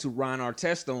was listening to Ron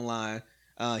Artest online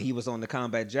He was on the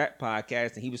Combat Jack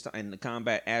podcast, and the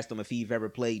Combat asked him if he've ever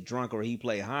played drunk or he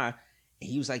played high. And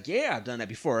he was like, "Yeah, I've done that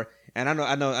before." And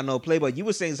I know, Playboy. You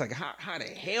were saying it's like, how the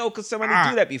hell could somebody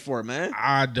do that before, man?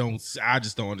 I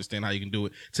just don't understand how you can do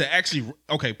it. To actually,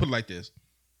 okay, put it like this: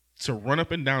 to run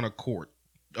up and down a court,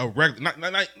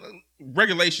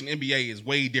 regulation NBA is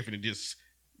way different than just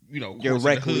your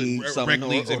rec leagues or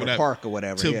the park or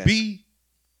whatever.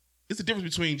 It's the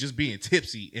difference between just being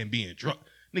tipsy and being drunk.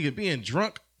 Nigga, being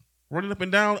drunk, running up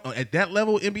and down at that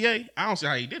level, NBA, I don't see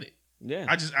how he did it. Yeah,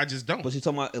 I just don't. But you're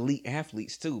talking about elite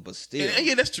athletes too, but still,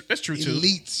 yeah, that's true too.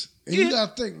 Elites, and you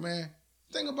gotta think, man.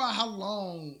 Think about how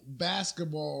long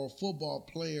basketball or football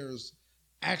players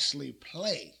actually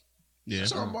play. Yeah,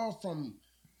 talking about from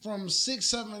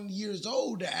 6-7 years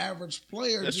old, the average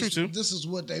player. That's true too. This is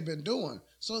what they've been doing.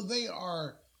 So they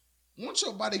are. Once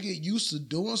your body get used to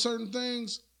doing certain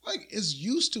things, like it's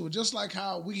used to it. Just like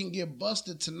how we can get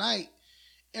busted tonight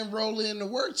and roll into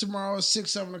work tomorrow at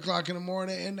 6-7 o'clock in the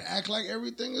morning and act like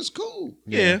everything is cool.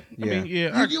 Yeah. I mean, You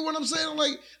get what I'm saying? Or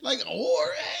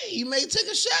hey, you may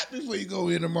take a shot before you go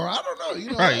in tomorrow. I don't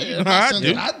know. Right.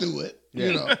 I do it.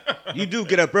 Yeah. You do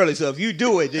get up early, so if you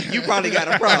do it, then you probably got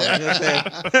a problem. You know what I'm saying?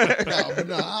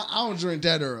 I don't drink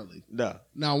that early. No.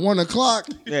 Now 1 o'clock.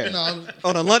 Yeah.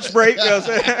 On a lunch break, you know what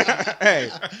I'm saying?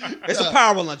 Hey, it's a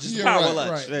power lunch. It's a power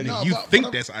lunch. Right. No,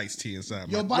 that's iced tea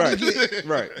inside. Your body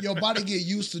your body get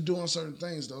used to doing certain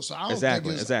things though. So I don't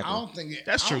think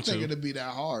it'd be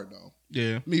that hard though.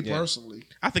 Yeah. Me personally.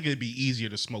 I think it'd be easier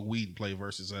to smoke weed and play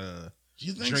versus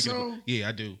you think drinking. So? Yeah,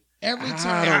 I do. Every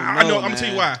time I know. I'm gonna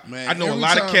tell you why. Man, I know a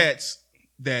lot of cats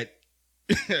that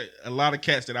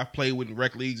I've played with in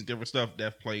rec leagues and different stuff that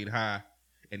have played high,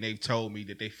 and they've told me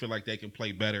that they feel like they can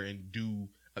play better and do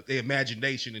their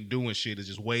imagination and doing shit is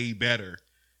just way better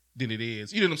than it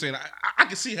is. You know what I'm saying? I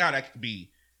can see how that could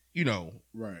be.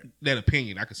 Right. That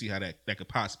opinion, I can see how that could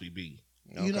possibly be.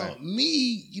 Okay.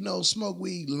 Me, smoke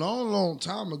weed long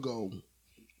time ago.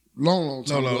 Long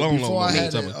time ago. Before I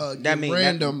had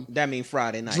that mean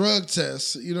Friday night drug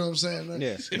tests. You know what I'm saying?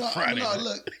 Yes. Friday night.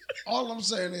 Look, all I'm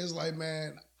saying is like,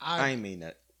 man, I ain't mean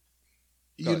that.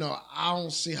 I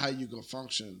don't see how you can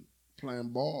function playing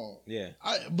ball. Yeah.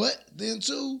 But then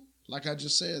too, like I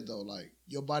just said though, like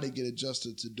your body get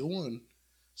adjusted to doing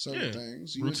certain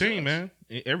things. Routine, man.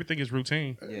 Everything is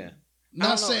routine. Yeah.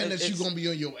 Not saying that you're gonna be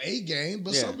on your A game,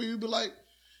 but some people be like,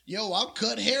 "Yo, I'll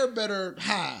cut hair better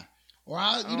high." Or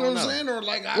you know what I'm saying? Or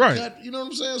like I cut, you know what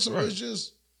I'm saying? So it's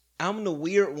just I'm the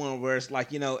weird one where it's like,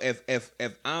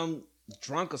 if I'm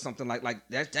drunk or something like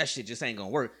that shit just ain't gonna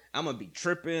work. I'm gonna be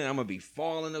tripping, I'm gonna be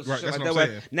falling or shit like that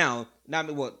way. Now,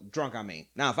 drunk I mean.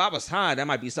 Now if I was high, that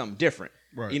might be something different.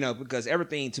 Right. Because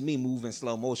everything to me moves in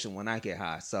slow motion when I get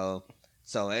high. So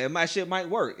my shit might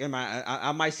work.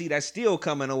 I might see that steel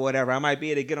coming or whatever. I might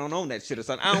be able to get on that shit or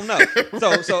something. I don't know.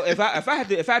 so if I had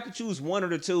to choose one or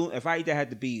the two, if I either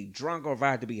had to be drunk or if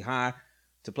I had to be high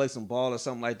to play some ball or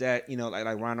something like that,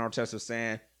 like Ron Artest was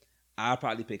saying, I'd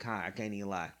probably pick high. I can't even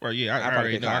lie. Right? Yeah, I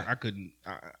already know. I couldn't.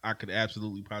 I could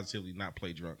absolutely positively not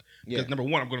play drunk because number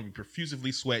one, I'm going to be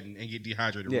profusively sweating and get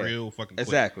dehydrated real fucking quick.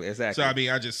 Exactly. So I mean,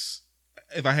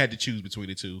 if I had to choose between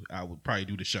the two, I would probably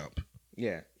do the shump.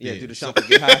 Yeah, do the shump and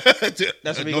get high.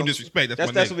 That's what no disrespect.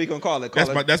 That's what we gonna call it.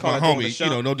 That's my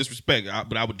homie. No disrespect.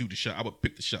 But I would do the shump. I would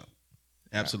pick the shump.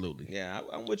 Absolutely. Yeah,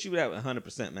 I'm with you with that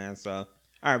 100%, man. So, all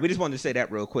right, we just wanted to say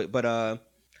that real quick. But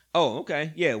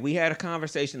okay, yeah, we had a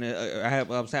conversation. I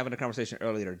was having a conversation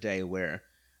earlier today where,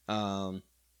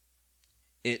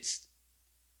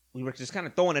 we were just kind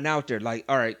of throwing it out there, like,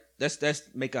 all right, let's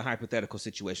make a hypothetical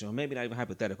situation, or maybe not even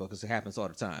hypothetical because it happens all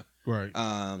the time. Right.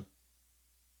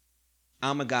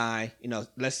 I'm a guy,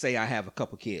 let's say I have a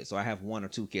couple kids, or I have 1 or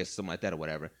 2 kids, something like that or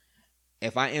whatever.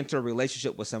 If I enter a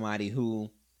relationship with somebody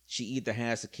who she either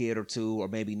has a kid or 2 or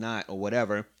maybe not or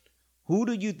whatever, who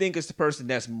do you think is the person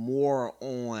that's more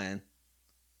on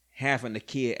having the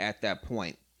kid at that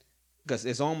point? Because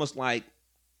it's almost like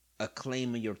a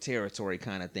claiming your territory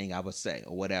kind of thing, I would say,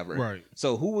 or whatever. Right.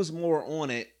 So who was more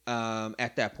on it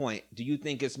at that point? Do you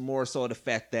think it's more so the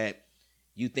fact that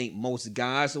you think most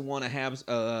guys will want to have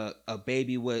a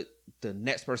baby with the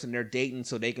next person they're dating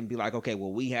so they can be like, okay,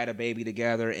 well, we had a baby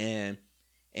together and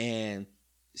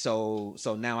so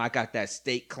now I got that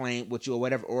state claim with you or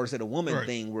whatever, or is it a woman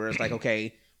thing where it's like,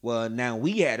 okay, well, now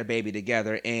we had a baby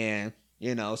together and,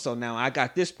 so now I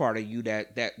got this part of you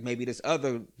that maybe this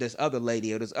other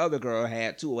lady or this other girl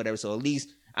had too or whatever, so at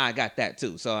least I got that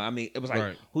too. So, I mean, it was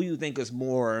like, who you think is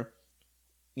more,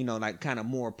 like kind of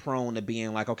more prone to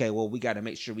being like, okay, well, we got to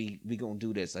make sure we gonna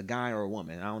do this, a guy or a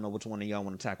woman? I don't know which one of y'all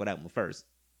want to tackle that one first.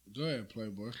 Go ahead,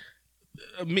 Playboy.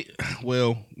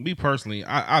 Me personally,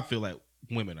 I feel like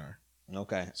women are.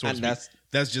 Okay. So and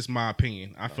that's just my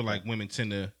opinion. I feel like women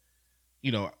tend to,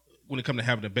 when it comes to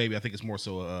having a baby, I think it's more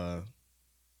so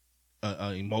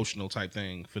a emotional type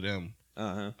thing for them.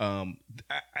 I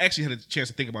actually had a chance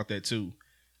to think about that too.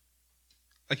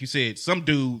 Like you said, some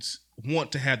dudes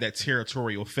want to have that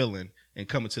territorial feeling and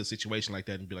come into a situation like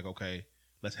that and be like, okay,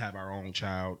 let's have our own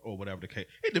child or whatever the case.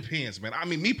 It depends, man. I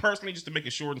mean, me personally, just to make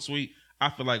it short and sweet, I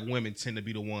feel like women tend to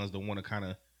be the ones that want to kind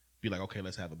of be like, okay,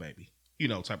 let's have a baby,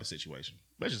 type of situation.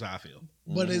 That's just how I feel.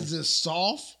 But is it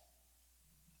soft?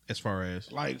 As far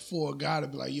as like for a guy to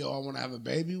be like, yo, I want to have a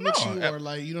baby with you, or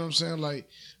like, you know what I'm saying? Like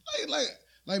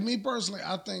me personally,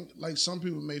 I think like some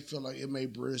people may feel like it may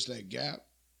bridge that gap,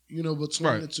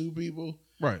 between the two people.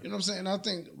 Right. You know what I'm saying? And I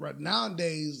think right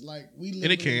nowadays, like we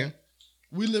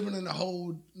living in a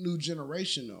whole new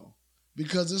generation though.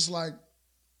 Because it's like,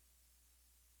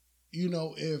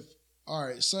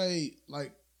 say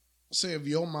if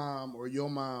your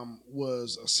mom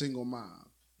was a single mom.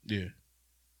 Yeah.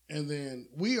 And then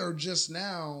we are just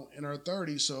now in our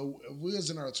 30s, so if we was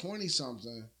in our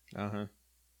 20-something, and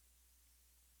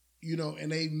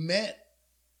they met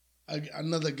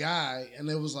another guy, and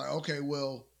it was like, okay,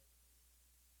 well,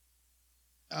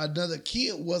 another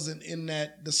kid wasn't in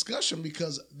that discussion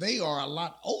because they are a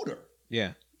lot older.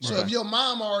 Yeah. So if your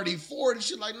mom already 40,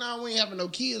 she's like, nah, we ain't having no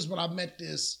kids, but I met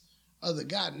this other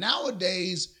guy.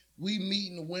 Nowadays, we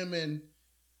meeting women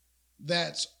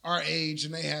that's our age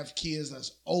and they have kids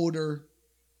that's older.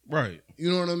 Right.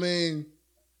 You know what I mean?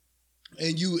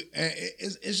 And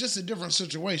it's just a different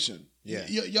situation. Yeah.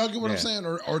 Y'all get what I'm saying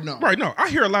or no? Right. No, I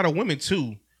hear a lot of women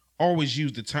too always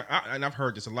use the term, and I've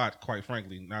heard this a lot, quite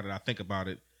frankly, now that I think about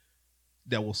it,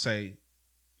 that will say,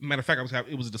 matter of fact,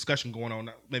 it was a discussion going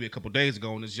on maybe a couple of days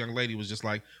ago, and this young lady was just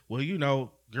like, well,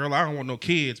 girl, I don't want no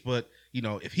kids, but,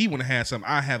 if he want to have something,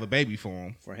 I have a baby for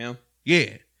him. For him?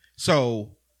 Yeah.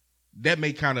 So that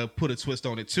may kind of put a twist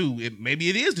on it too. Maybe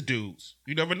it is the dudes.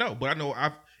 You never know. But I know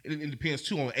it depends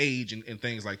too on age and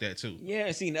things like that too. Yeah,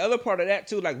 and see, the other part of that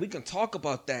too, like we can talk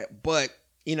about that, but,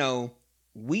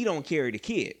 we don't carry the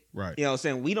kid. Right. You know what I'm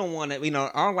saying? We don't want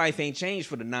to, our life ain't changed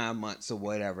for the 9 months or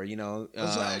whatever,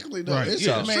 Exactly. Though.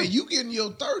 Right. Man, you get in your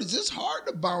 30s, it's hard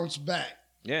to bounce back.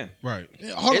 Yeah. Right.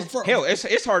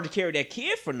 It's hard to carry that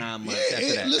kid for 9 months at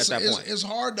that point. It's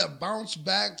hard to bounce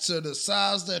back to the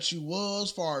size that you was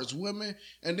as far as women.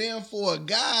 And then for a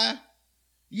guy,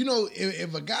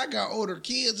 if a guy got older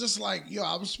kids, it's like,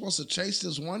 I was supposed to chase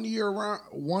this 1 year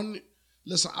around.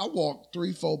 Listen, I walk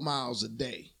 3-4 miles a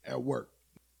day at work.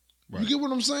 Right. You get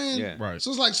what I'm saying? Yeah. Right.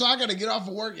 So it's like, I got to get off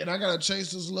of work and I got to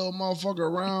chase this little motherfucker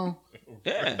around.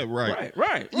 Yeah. Right.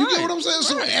 You get what I'm saying?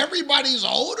 So everybody's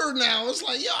older now. It's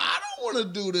like, I don't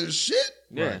want to do this shit.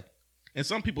 Yeah. Right. And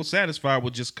some people satisfied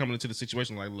with just coming into the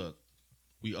situation like, look,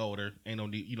 we older, ain't no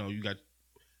need,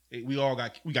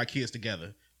 we got kids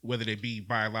together, whether they be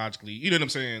biologically, you know what I'm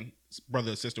saying,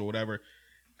 brother or sister or whatever.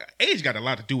 Age got a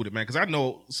lot to do with it, man. Because I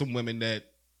know some women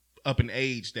that up in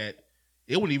age that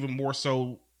it wasn't even more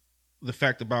so the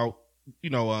fact about,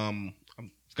 I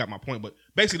got my point, but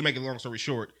basically to make a long story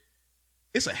short,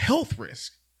 it's a health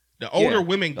risk. The older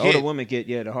women get,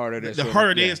 the harder it is. The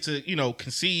harder it is to,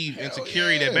 conceive and to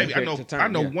carry that baby. I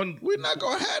know one. We're not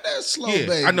gonna have that slow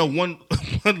baby. I know one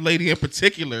lady in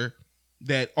particular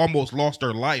that almost lost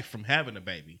her life from having a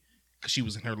baby because she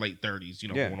was in her late 30s.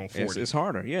 Going on 40. It's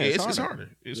harder. Yeah, it's harder.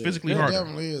 It's physically harder. It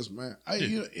definitely is, man.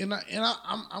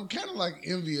 I'm kind of like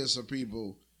envious of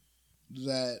people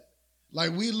that.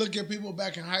 Like, we look at people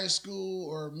back in high school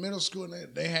or middle school,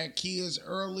 and they had kids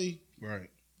early. Right.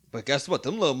 But guess what?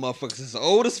 Them little motherfuckers is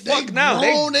old as fuck now.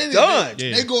 They done.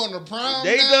 They going to prom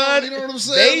They now. Done. You know what I'm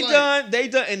saying? They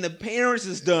done. And the parents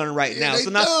is done right now.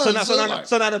 So now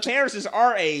the parents is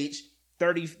our age,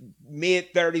 30,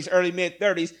 mid-30s, early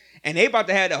mid-30s. And they about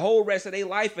to have the whole rest of their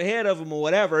life ahead of them or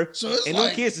whatever. So it's and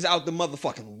them kids is out the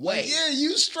motherfucking way.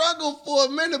 You struggled for a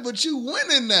minute, but you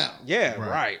winning now. Yeah,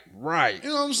 right. You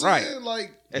know what I'm saying? Right.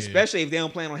 Like, especially if they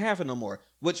don't plan on having no more.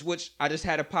 Which I just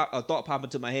had a thought pop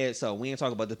into my head. So we ain't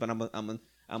talking about this, but I'm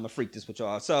gonna freak this with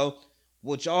y'all. So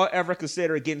would y'all ever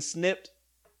consider getting snipped?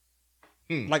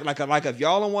 Like if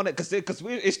y'all don't want it, because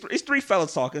it's three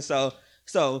fellas talking. So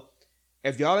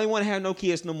if y'all ain't want to have no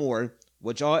kids no more.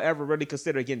 Would y'all ever really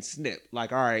consider getting snipped?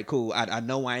 Like, all right, cool. I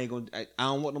know I ain't gonna. I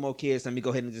don't want no more kids. Let me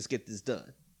go ahead and just get this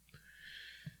done.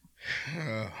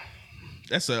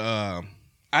 That's a.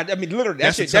 I mean, literally,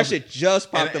 that shit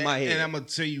just popped in my head. And I'm gonna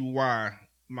tell you why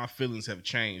my feelings have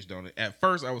changed on it. At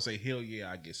first, I would say, hell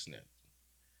yeah, I get snipped.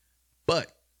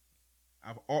 But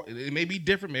it may be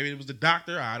different. Maybe it was the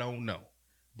doctor. I don't know.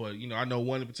 But I know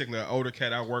one in particular, an older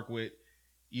cat I work with.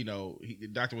 the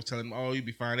doctor was telling him, "Oh, you'll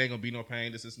be fine. There ain't gonna be no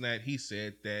pain. This and that." He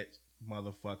said that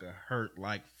motherfucker hurt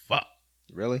like fuck.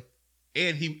 Really?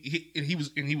 And he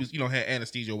was had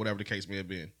anesthesia or whatever the case may have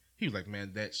been. He was like,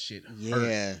 "Man, that shit hurt."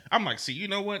 Yeah. I'm like, "See, you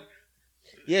know what?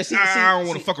 Yeah, I don't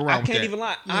want to fuck around with that." I can't even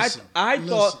lie. Listen, I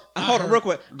thought. Hold on, real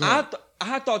quick. Go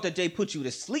I thought that they put you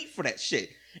to sleep for that shit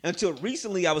until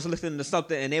recently. I was listening to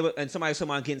something and somebody was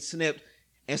talking about getting snipped.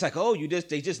 And it's like, oh,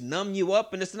 they just numb you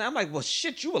up and this and that. I'm like, well,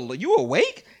 shit, you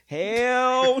awake?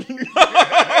 Hell no.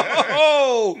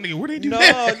 Nigga, where they do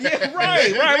that? Yeah,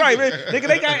 right. Man.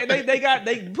 Nigga,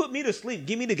 they put me to sleep.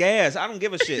 Give me the gas. I don't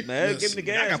give a shit, man. Give me the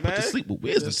gas, I got put to sleep with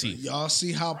wisdom teeth. Y'all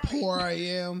see how poor I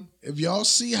am? If y'all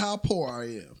see how poor I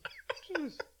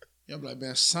am, y'all be like,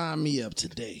 man, sign me up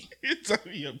today. Sign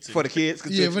me up today. For the kids?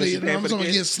 Yeah, I'm going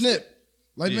to get snipped.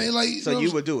 Like, man, like. So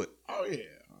you would do it? Oh, yeah.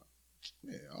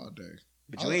 Yeah, all day.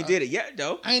 But you ain't did it yet,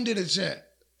 though. I ain't did it yet.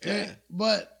 Yeah.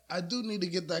 But I do need to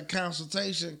get that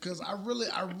consultation because I really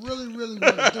want to do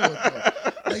it,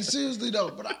 though. Like, seriously,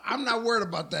 though. But I'm not worried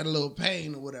about that little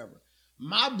pain or whatever.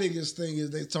 My biggest thing is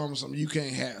they told me something, you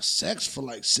can't have sex for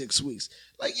like 6 weeks.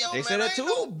 Like, yo, they man, I ain't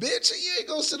no bitch. You ain't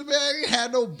going to sit there and ain't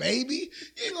had no baby.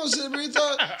 You ain't going to sit there and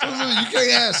talk. So you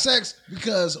can't have sex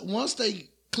because once they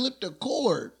clip the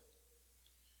cord,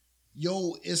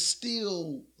 it's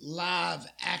still live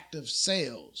active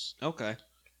cells. Okay.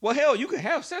 Well, hell, you can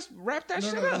have sex, wrap that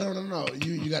shit up. No.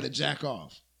 You got to jack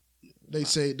off. They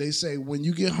say when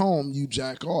you get home, you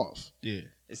jack off. Yeah.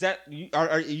 Is that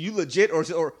are you legit or is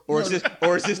this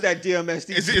that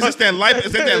DMST? Is this that lipo?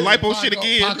 Is that lipo shit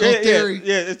again? Paco theory.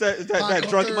 Yeah. Is that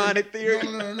drunk minded theory?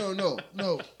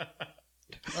 No.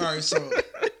 All right, so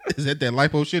is that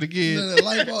lipo shit again? No,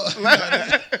 lipo.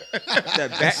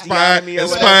 That spine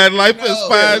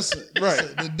lipo.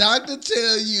 Right. The doctor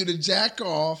tell you to jack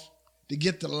off to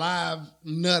get the live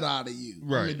nut out of you.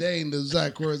 Right. I mean, they ain't the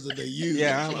exact words that they use.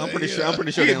 Yeah, I'm pretty sure. I'm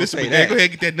pretty sure they don't say that. that. Go ahead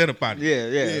and get that nut up out of you.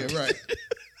 Yeah, right.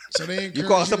 So they you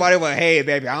call somebody with, hey,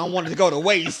 baby, I don't want it to go to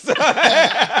waste.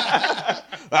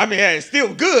 I mean, hey, it's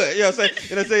still good. You know what I'm saying?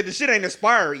 You know what I'm saying? The shit ain't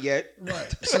expired yet.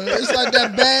 Right. So it's like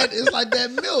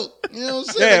that milk. You know what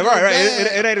I'm saying? Yeah, right.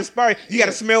 It ain't expired. You got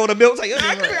to smell the milk. It's like,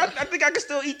 I think I can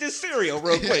still eat this cereal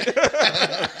real quick.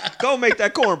 Go make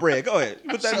that cornbread. Go ahead.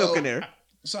 Put that milk in there.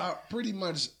 So pretty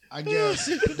much, I guess,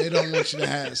 they don't want you to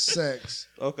have sex.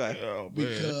 Okay.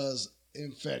 Because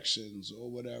infections or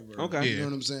whatever. Okay. You know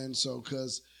what I'm saying? So,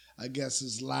 because I guess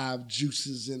it's live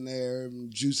juices in there,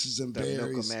 juices and berries.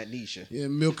 Milk of magnesia. Yeah,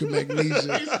 milk of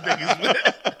magnesia.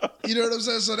 You know what I'm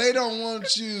saying? So they don't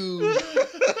want you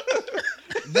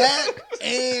that,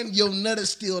 and your nut is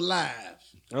still live.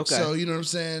 Okay. So you know what I'm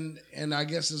saying? And I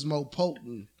guess it's more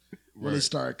potent when they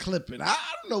start clipping. I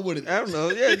don't know what it is. I don't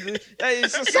know. Yeah, I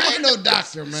ain't no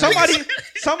doctor, man.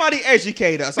 Somebody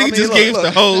educate us. He just gave us the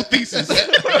whole thesis.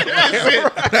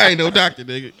 I ain't no doctor,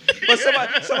 nigga.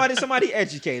 But somebody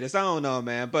educate us. I don't know,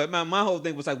 man. But my whole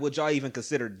thing was like, would y'all even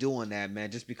consider doing that,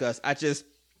 man? Just because I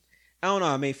don't know.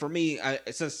 I mean, for me,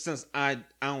 since I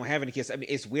don't have any kids, I mean,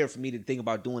 it's weird for me to think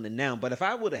about doing it now. But if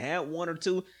I would have had one or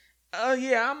two,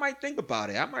 yeah, I might think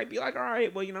about it. I might be like, all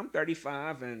right, well, I'm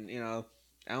 35 and,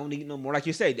 I don't need no more. Like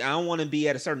you said, I don't want to be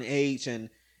at a certain age and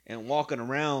walking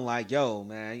around like, yo,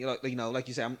 man, like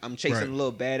you said, I'm chasing a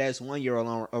little badass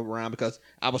 1-year-old around because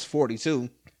I was 42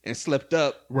 and slipped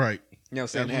up. Right. You know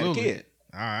what I'm saying? Had a kid.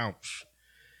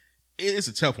 It's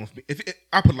a tough one for me.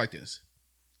 I put it like this.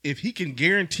 If he can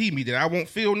guarantee me that I won't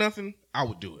feel nothing, I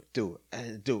would do it. Do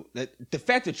it. The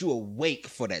fact that you're awake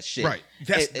for that shit. Right.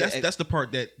 That's the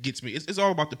part that gets me. It's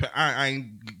all about the pain. I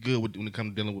ain't good when it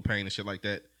comes to dealing with pain and shit like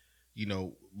that.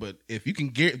 But if you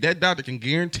can that doctor can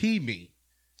guarantee me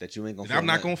that you ain't gonna, I'm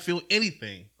not gonna feel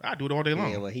anything, I do it all day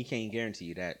long. Yeah, well, he can't guarantee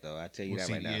you that though. I tell you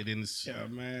right now. Yeah,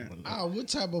 man. What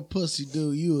type of pussy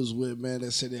dude you was with, man?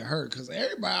 That said it hurt? Because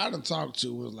everybody I done talked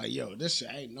to was like, "Yo, this shit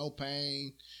ain't no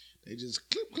pain. They just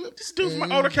clip." This dude from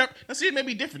my older cap. Now see, it may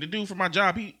be different. The dude from my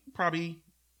job, he probably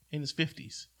in his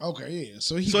 50s. Okay, yeah.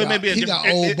 So it may be got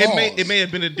old balls. It may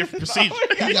have been a different procedure.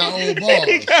 He got old balls.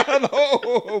 He got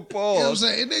old balls. You know what I'm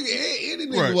saying? Any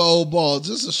nigga with old balls,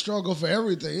 it's a struggle for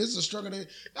everything. It's a struggle. I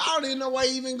don't even know why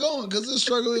he even going because it's a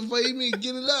struggle for him to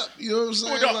get it up. You know what I'm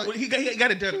saying? Well, no, he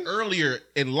got it done earlier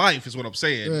in life is what I'm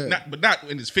saying. Yeah. Not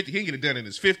in his 50s. He didn't get it done in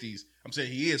his 50s. I'm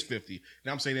saying he is 50.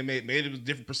 Now I'm saying they made it was a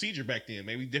different procedure back then.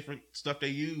 Maybe different stuff they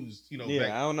used. Yeah,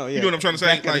 back, I don't know. Yeah. You know what I'm trying to say?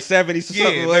 Back in the 70s or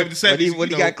something. Yeah, maybe the 70s. When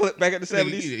he got clipped back in the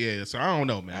 70s? Yeah, so I don't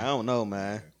know, man. I don't know,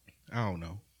 man. I don't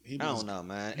know,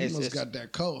 man. He must got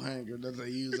that coat hanger that they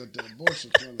use at the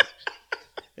abortion clinic.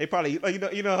 They probably,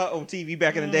 you know how on TV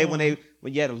back in the day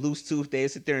when you had a loose tooth, they'd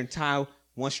sit there and tie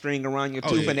one string around your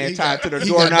tooth and then tied to the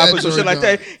doorknob or some shit like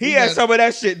that. He had some of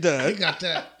that shit done. He got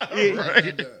that.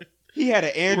 Right. He had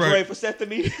an Android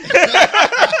vasectomy.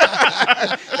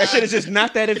 That shit is just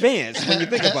not that advanced when you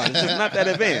think about it. It's just not that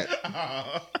advanced.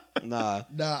 Nah.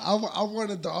 I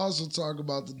wanted to also talk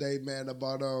about today, man,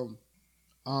 about a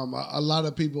lot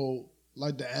of people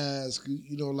like to ask,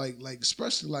 you know, like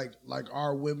especially like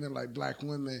our women, like black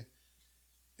women,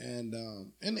 and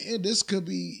this could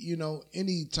be, you know,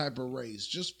 any type of race.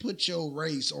 Just put your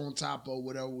race on top of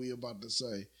whatever we're about to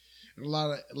say. And a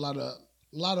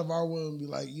lot of our women be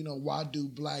like, you know, why do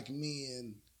black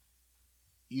men,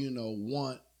 you know,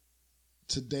 want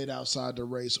to date outside the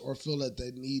race or feel that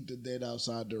they need to date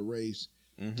outside their race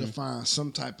to find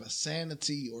some type of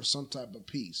sanity or some type of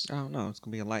peace? I don't know. It's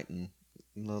gonna be a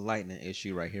little lightning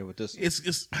issue right here with this.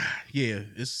 It's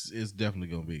definitely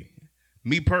gonna be.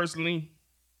 Me personally,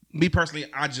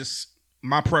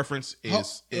 my preference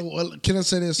is. Well, can I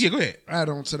say this? Yeah, go ahead. Add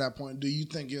on to that point. Do you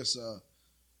think it's a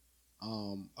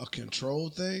control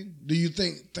thing? Do you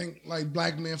think like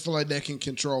black men feel like they can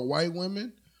control white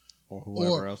women or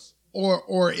whoever else?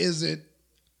 Or is it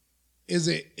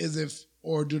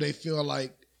or do they feel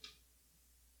like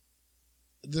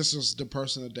this is the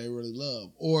person that they really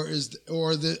love? Or is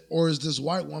this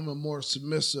white woman more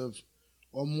submissive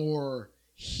or more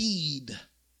heed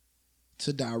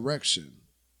to direction?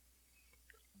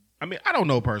 I mean, I don't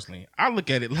know personally. I look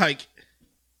at it like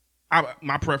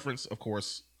my preference, of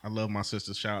course. I love my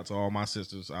sisters. Shout out to all my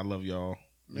sisters. I love y'all.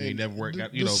 They never work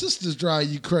out. You know, sisters drive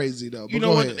you crazy though. You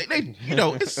know what? They you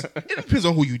know, it depends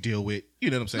on who you deal with. You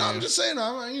know what I'm saying? No, I'm just saying.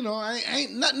 I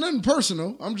ain't nothing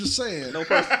personal. I'm just saying. No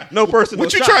personal.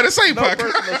 What you trying to say, no Pac?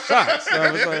 Personal shots.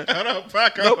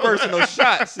 No personal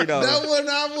shots. You know. That one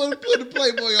I want to put a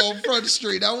Playboy on Front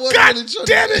Street. I wasn't God really trying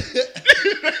damn it!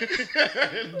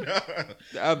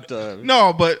 No. I'm done.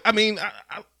 No, but I mean,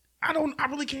 I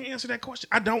really can't answer that question.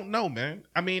 I don't know, man.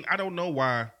 I mean, I don't know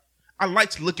why. I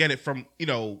like to look at it from, you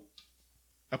know,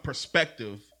 a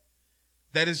perspective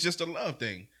that is just a love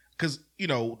thing. Because, you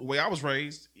know, the way I was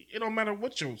raised, it don't matter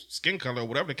what your skin color or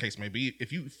whatever the case may be.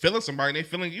 If you feeling somebody and they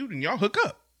feeling you, then y'all hook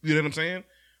up. You know what I'm saying?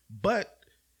 But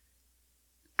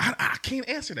I can't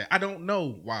answer that. I don't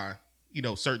know why, you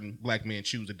know, certain black men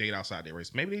choose to date outside their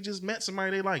race. Maybe they just met somebody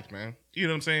they liked, man. You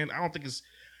know what I'm saying? I don't think it's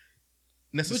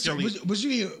necessarily. But you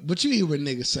hear what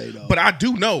niggas say though. But I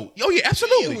do know. Oh yeah,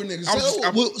 absolutely. You hear what niggas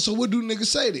say. So what do niggas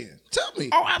say then? Tell me.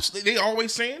 Oh, absolutely. They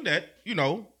always saying that, you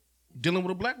know, dealing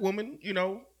with a black woman, you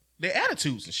know, their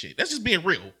attitudes and shit. That's just being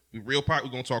real. We real part.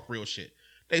 We're gonna talk real shit.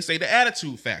 They say the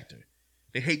attitude factor.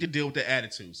 They hate to deal with the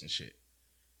attitudes and shit.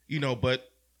 You know,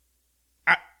 but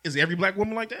is every black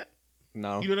woman like that?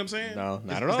 No. You know what I'm saying? No,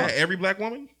 not at all. Is that every black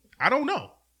woman? I don't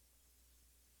know.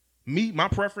 Me, my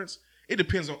preference, it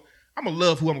depends on. I'm gonna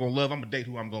love who I'm gonna love. I'm gonna date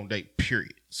who I'm gonna date.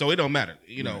 Period. So it don't matter.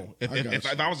 You know, if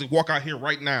I was to walk out here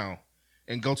right now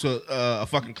and go to a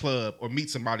fucking club or meet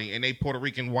somebody and they Puerto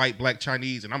Rican, white, black,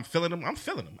 Chinese, and I'm feeling them.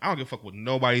 I don't give a fuck what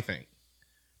nobody think.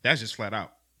 That's just flat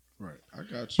out. Right. I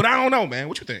got you. But I don't know, man.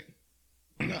 What you think?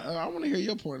 I want to hear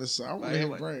your point of view. I want to hear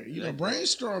Brain. You know,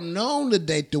 Brainstorm known to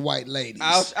date the white ladies.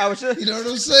 I was just, you know what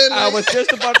I'm saying? Like, I was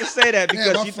just about to say that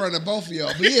because I'm in front of both of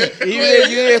y'all. But yeah,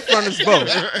 you in front of us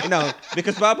both. You know,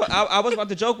 because I was about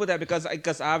to joke with that because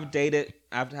I've dated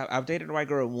a white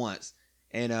girl once,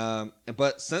 and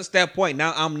but since that point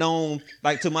now I'm known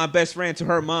like to my best friend, to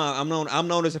her mom. I'm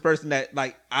known as a person that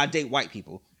like I date white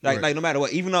people like no matter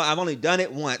what, even though I've only done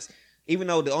it once. Even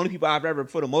though the only people I've ever,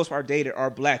 for the most part, dated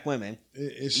are black women.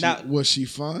 Was she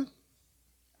fun?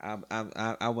 I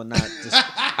will not.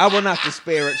 I will not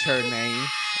disparage her name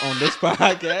on this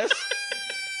podcast.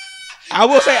 I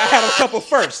will say I had a couple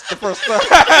first. I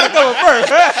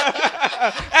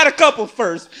had a couple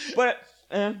first, but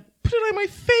put it on my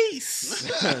face.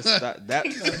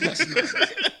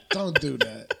 Don't do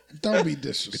that. Don't be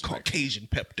disrespectful. The Caucasian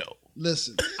Pepto.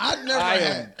 Listen, I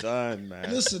am done,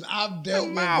 man. Listen, I've dealt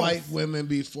with white women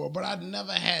before, but I've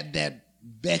never had that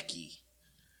Becky.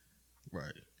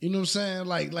 Right. You know what I'm saying?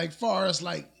 Like far as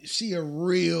like she a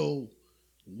real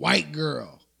white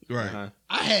girl. Right. Uh-huh.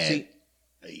 I had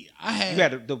you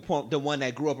had the one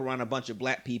that grew up around a bunch of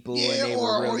black people, yeah, and they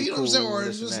were really you know cool, what I'm saying, or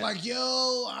it's just like,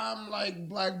 yo, I'm like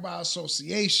black by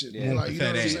association. Yeah. Like, you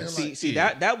know what I'm saying? See,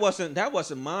 that wasn't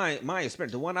my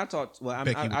experience. The one I talked,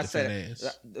 I said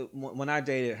when I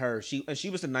dated her, she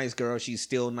was a nice girl. She's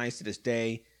still nice to this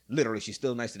day. Literally, she's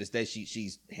still nice to this day.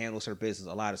 She handles her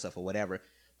business, a lot of stuff or whatever.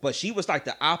 But she was like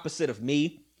the opposite of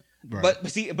me. Right. But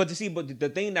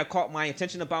the thing that caught my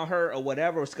attention about her or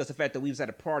whatever was because the fact that we was at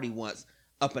a party once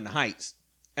up in the Heights,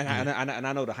 And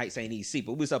I know the Heights ain't easy,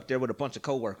 but we was up there with a bunch of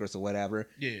coworkers or whatever.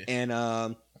 Yeah.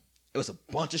 And it was a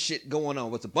bunch of shit going on.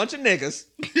 It was a bunch of niggas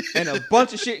and a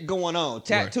bunch of shit going on.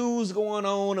 Tattoos going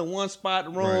on in one spot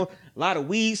in the room. A lot of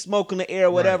weed smoke in the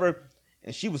air, whatever. Right.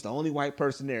 And she was the only white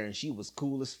person there, and she was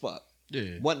cool as fuck.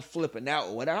 Yeah. Wasn't flipping out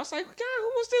or whatever. I was like, God,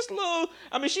 who was this little?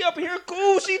 I mean, she up here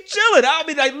cool. She chilling.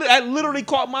 I literally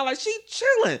caught my like, she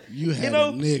chilling. You had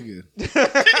a nigga.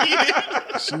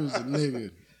 She was a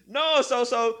nigga. No,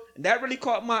 so that really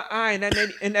caught my eye, and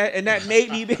that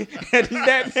made me.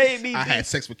 That made me. I had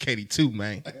sex with Katie too,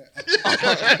 man.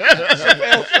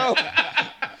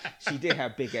 She did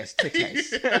have big ass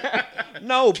titties.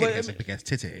 No, Katie has big ass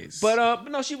titties. But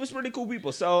no, she was really cool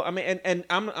people. So I mean, and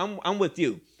I'm with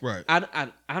you. Right. I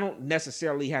don't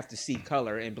necessarily have to see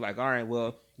color and be like, all right,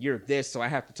 well, you're this, so I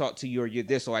have to talk to you, or you're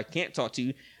this, so I can't talk to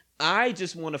you. I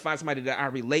just want to find somebody that I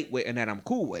relate with and that I'm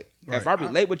cool with. Right. If I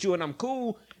relate with you and I'm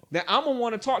cool, then I'm gonna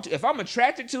want to talk to you. If I'm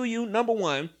attracted to you, number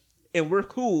one, and we're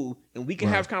cool and we can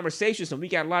have conversations and we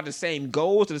got a lot of the same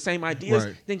goals and the same ideas,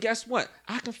 then guess what?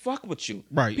 I can fuck with you.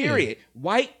 Right. Period. Yeah.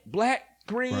 White, black,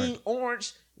 green,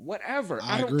 orange, whatever.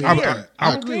 I don't agree care.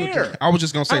 I agree with that. I was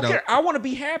just gonna say that. I want to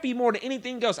be happy more than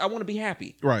anything else. I want to be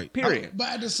happy. Right. Period. But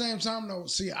at the same time, though,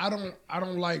 see, I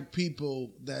don't like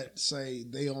people that say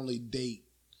they only date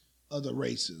other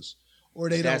races or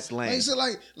they That's don't. lame.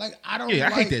 Like I don't. Yeah,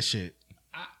 like, I hate that shit.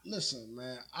 Listen,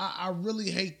 man, I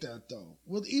really hate that though.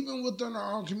 Even within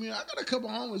our own community, I got a couple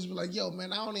homies be like, "Yo,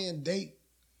 man, I don't even date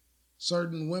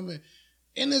certain women,"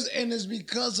 and it's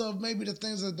because of maybe the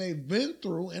things that they've been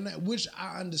through, and which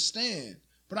I understand.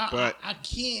 But I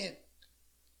can't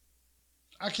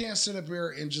sit up here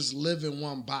and just live in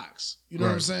one box. You know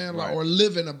what I'm saying? Like, or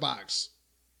live in a box.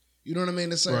 You know what I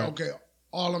mean? To say, okay,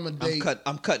 all I'm a date.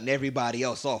 I'm cutting everybody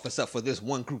else off except for this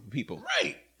one group of people.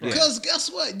 Right. Because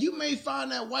guess what? You may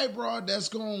find that white broad that's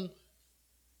going to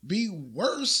be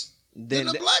worse than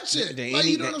the black chick.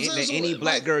 You know what I'm saying? Any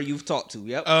black girl you've talked to.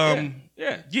 Yep.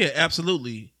 Yeah,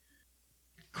 absolutely.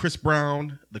 Chris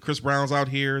Brown, the Chris Browns out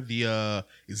here, the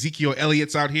Ezekiel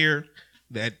Elliott's out here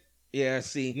that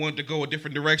wanted to go a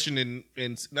different direction.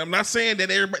 And I'm not saying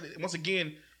that everybody, once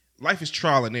again, life is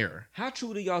trial and error. How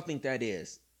true do y'all think that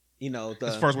is? You know,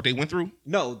 as far as what they went through?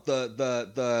 No,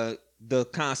 the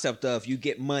concept of you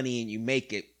get money and you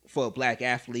make it for a black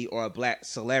athlete or a black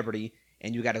celebrity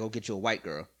and you got to go get you a white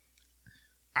girl.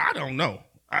 I don't know.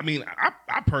 I mean,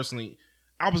 I personally,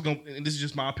 I was going to, and this is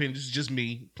just my opinion, this is just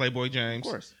me, Playboy James.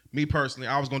 Of course. Me personally,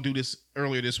 I was going to do this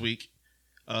earlier this week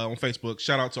on Facebook.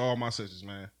 Shout out to all my sisters,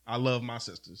 man. I love my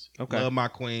sisters. Okay. Love my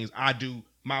queens. I do.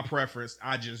 My preference,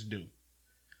 I just do.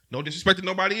 No disrespect to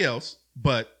nobody else,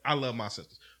 but I love my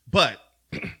sisters. But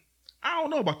I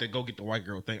don't know about that go get the white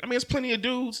girl thing. I mean, there's plenty of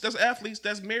dudes that's athletes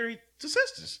that's married to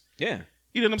sisters. Yeah.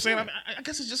 You know what I'm saying? I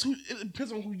guess it's just it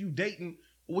depends on who you dating,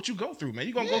 what you go through, man.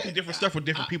 You're going to go through different stuff with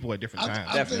different people at different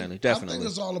times. Definitely. I think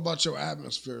it's all about your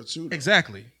atmosphere, too. Though.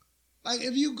 Exactly. Like,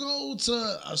 if you go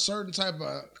to a certain type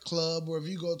of club or if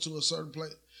you go to a certain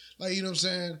place, like, you know what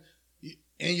I'm saying,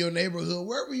 in your neighborhood,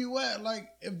 wherever you at, like,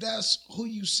 if that's who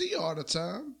you see all the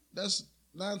time, that's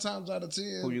 9 times out of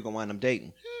 10 who you gonna wind up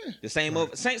dating. Yeah. The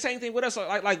same thing with us.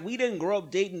 Like we didn't grow up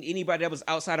dating anybody that was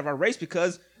outside of our race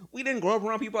because we didn't grow up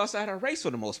around people outside our race for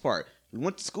the most part. We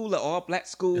went to school at all black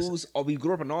schools, or we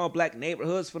grew up in all black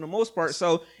neighborhoods for the most part.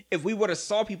 So if we would have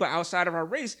saw people outside of our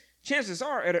race, chances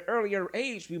are at an earlier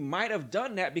age we might have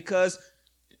done that because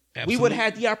we would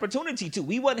have had the opportunity to.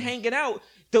 We wasn't hanging out.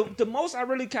 The most I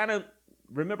really kind of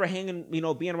remember hanging,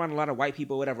 being around a lot of white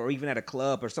people or whatever, or even at a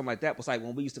club or something like that, was like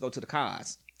when we used to go to the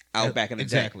cars out back in the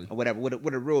day or whatever,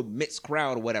 with a real mixed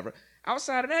crowd or whatever.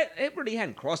 Outside of that, it really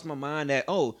hadn't crossed my mind that,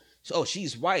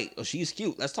 she's white or she's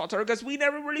cute, let's talk to her, because we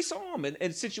never really saw them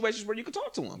in situations where you could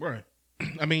talk to them. Right.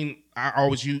 I mean, I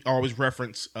always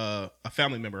reference a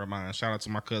family member of mine. Shout out to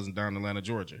my cousin down in Atlanta,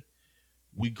 Georgia.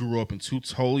 We grew up in 2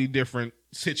 totally different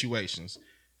situations.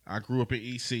 I grew up in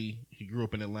EC. He grew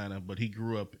up in Atlanta, but he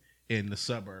grew up in the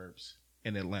suburbs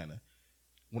in Atlanta.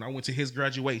 When I went to his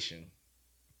graduation,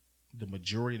 the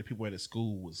majority of the people at his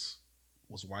school was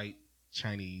white,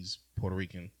 Chinese, Puerto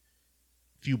Rican,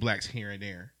 few blacks here and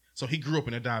there. So he grew up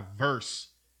in a diverse,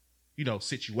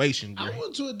 situation. I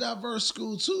went to a diverse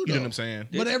school too, though. You know what I'm saying?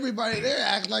 But everybody there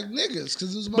act like niggas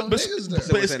because there's about niggas there.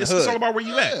 But it's all about where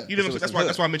you at. You know what I'm saying?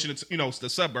 That's why I mentioned it. It's the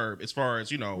suburb as far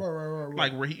as right.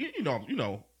 like where he,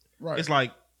 right. It's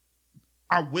like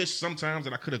I wish sometimes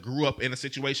that I could have grew up in a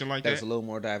situation like that. That's a little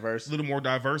more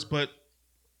diverse. But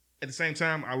at the same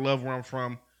time, I love where I'm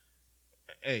from.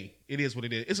 Hey, it is what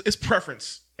it is. It's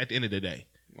preference at the end of the day.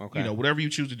 Okay. Whatever you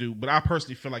choose to do. But I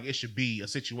personally feel like it should be a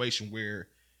situation where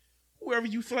whoever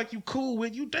you feel like you cool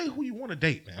with, you date who you want to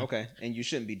date, man. Okay, and you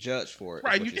shouldn't be judged for it.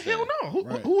 Right? Hell no.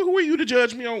 Who are you to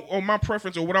judge me on my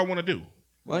preference or what I want to do?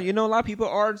 Well, a lot of people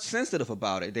are sensitive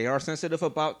about it. They are sensitive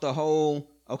about the whole.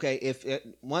 Okay, if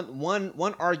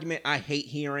one argument I hate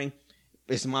hearing,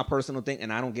 it's my personal thing,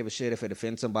 and I don't give a shit if it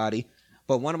offends somebody.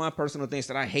 But one of my personal things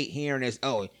that I hate hearing is,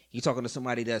 oh, you talking to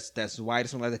somebody that's white or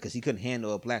something like that because he couldn't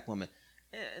handle a black woman.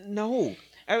 No,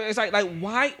 it's like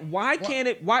why can't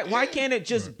it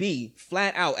just be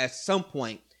flat out at some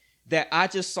point that I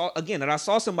just saw again that I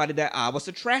saw somebody that I was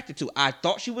attracted to. I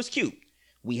thought she was cute.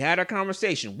 We had a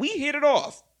conversation. We hit it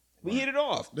off. Hit it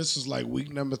off. This is like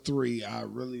week number 3. I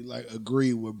really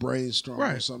agree with Brainstorm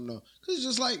or something though. Cause it's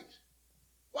just like,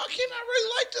 why can't I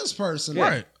really like this person?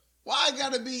 Right. Why I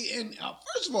gotta be in?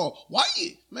 First of all,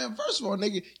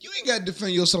 nigga, you ain't gotta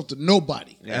defend yourself to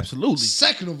nobody. Yeah, absolutely.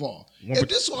 Second of all, if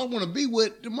this is who I want to be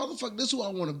with, the motherfucker, this is who I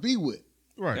want to be with.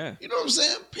 Right. Yeah. You know what I'm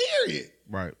saying? Period.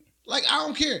 Right. Like I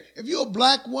don't care if you're a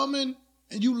black woman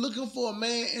and you looking for a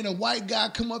man and a white guy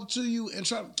come up to you and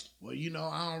try. Well,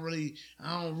 I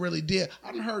don't really deal.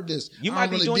 I've heard this. You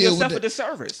might be doing yourself a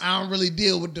disservice. I don't really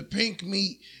deal with the pink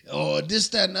meat or this,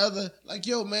 that, and the other. Like,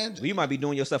 yo, man. Well, you might be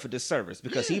doing yourself a disservice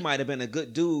because he might have been a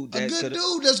good dude. A good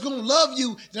dude that's going to love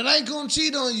you, that ain't going to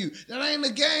cheat on you, that ain't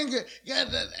a ganger,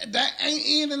 that ain't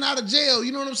in and out of jail.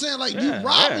 You know what I'm saying? Like, you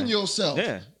robbing yourself.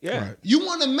 Yeah. Right. You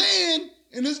want a man,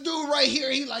 and this dude right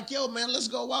here, he like, yo, man, let's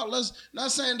go out.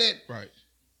 Not saying that. Right.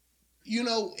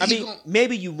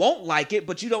 Maybe you won't like it,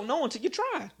 but you don't know until you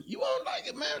try. You won't like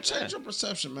it, man. Change your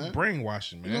perception, man.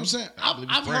 Brainwashing, man. You know what I'm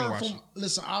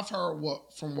saying? I've heard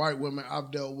from white women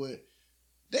I've dealt with.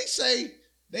 They say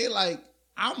they like,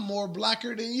 I'm more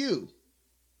blacker than you.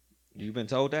 You've been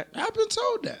told that? I've been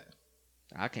told that.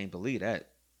 I can't believe that.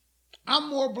 I'm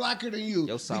more blacker than you.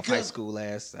 Your South High School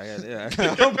ass.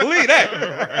 I don't believe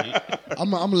that. Right. I'm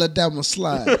gonna let that one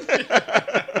slide.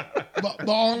 But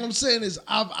all I'm saying is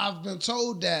I've been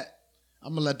told that.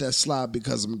 I'm gonna let that slide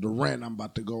because of the rant I'm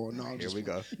about to go on. No, here we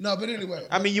go. No, but anyway.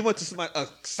 I mean, you went to a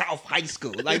South High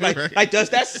School. Like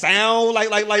does that sound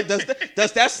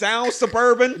does that sound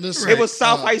suburban? Listen, it was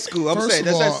South High School. I'm saying,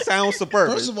 does that sound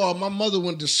suburban? First of all, my mother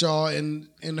went to Shaw, and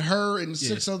her and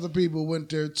 6 other people went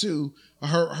there too.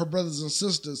 Her brothers and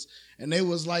sisters, and they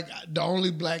was like the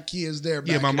only black kids there.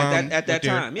 Back my mom at that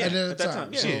time. Yeah, at that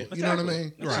time. So, exactly. You know what I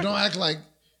mean? Right. So don't act like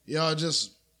y'all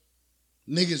just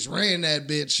niggas ran that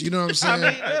bitch. You know what I'm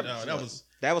saying?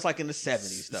 That was like in the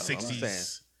 70s, though.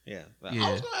 60s. Yeah.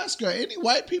 I was gonna ask her, any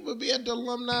white people be at the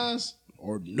alumni?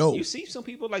 Or no? You see some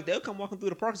people like they'll come walking through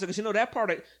the park because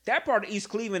that part of East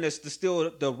Cleveland is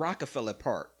still the Rockefeller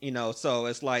part. So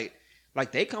it's like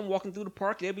they come walking through the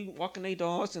park, they'll be walking their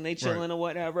dogs and they chilling or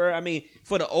whatever. I mean,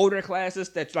 for the older classes,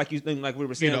 that's like we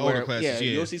were saying, older classes,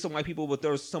 you'll see some white people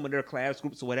with some of their class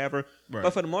groups or whatever. Right.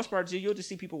 But for the most part, you'll just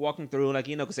see people walking through,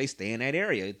 because they stay in that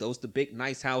area. Those the big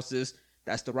nice houses.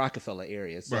 That's the Rockefeller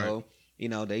area. So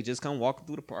they just come walking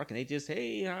through the park and they just,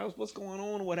 hey, what's going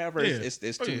on or whatever. Yeah.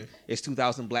 It's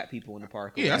 2,000 black people in the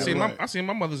park. Yeah, I seen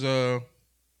my mother's.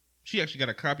 She actually got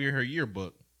a copy of her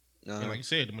yearbook, and like you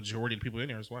said, the majority of the people in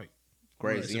there is white.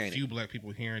 Crazy, ain't it? A few black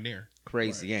people here and there.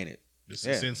 Crazy, ain't it? It's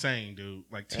insane, dude.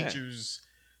 Like teachers,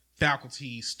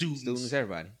 faculty, students,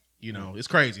 everybody. It's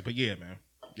crazy, but yeah, man.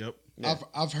 Yep. Yeah.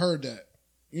 I've heard that.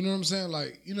 You know what I'm saying?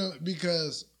 Like,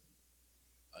 because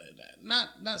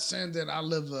not saying that I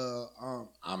live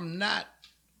I'm not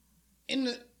in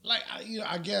the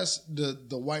I guess the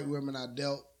white women I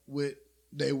dealt with,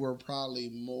 they were probably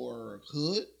more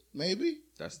hood, maybe.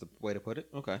 That's the way to put it.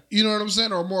 Okay. You know what I'm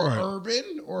saying? Or more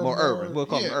urban. Or more urban. We'll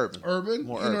call them urban. Urban.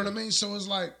 More urban. Know what I mean? So it's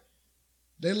like,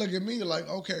 they look at me like,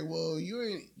 okay, well, you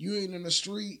ain't in the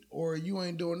street, or you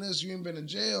ain't doing this, you ain't been in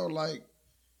jail, like,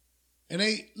 and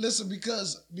they listen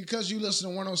because you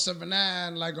listen to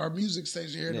 107.9, like our music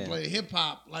station here to play hip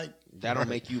hop, like that don't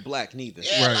make you black neither.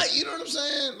 Yeah, like, you know what I'm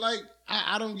saying? Like,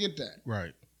 I don't get that.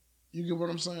 Right. You get what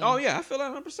I'm saying? Oh yeah, I feel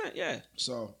that 100%. Yeah.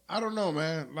 So I don't know,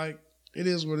 man. Like, it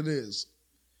is what it is.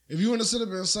 If you want to sit up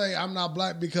and say I'm not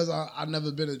black because I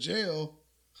never been in jail,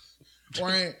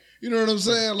 or you know what I'm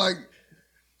saying? Like,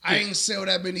 I ain't sell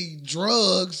that many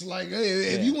drugs. Like,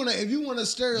 hey, if you wanna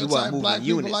stereotype black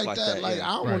people like that, like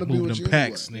I don't want to be with you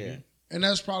packs, anyway. And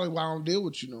that's probably why I don't deal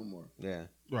with you no more. Yeah.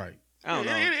 Right. I don't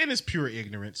know. And it's pure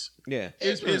ignorance. Yeah.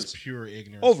 It's pure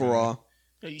ignorance. Overall.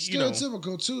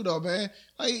 Stereotypical too, though, man.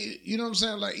 Like, you know what I'm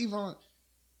saying? Like, even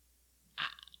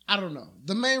I don't know.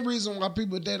 The main reason why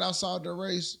people date outside their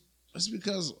race is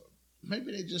because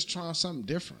maybe they just trying something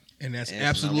different. And that's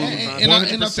absolutely 100%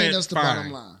 and I think that's the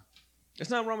bottom line. It's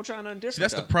not wrong with trying nothing different. See,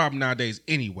 that's the problem nowadays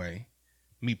anyway.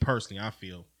 Me personally, I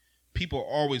feel people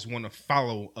always want to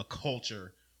follow a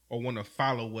culture or want to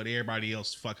follow what everybody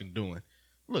else fucking doing.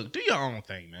 Look, do your own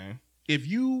thing, man. If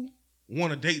you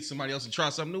want to date somebody else and try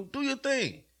something new, do your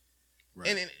thing.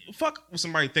 Right. And fuck what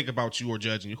somebody think about you or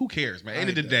judging you. Who cares, man? End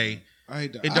of the day, I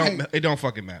hate that. It don't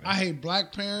fucking matter. I hate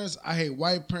black parents. I hate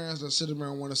white parents that sit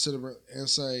around and want to sit around and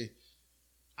say,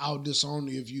 I'll disown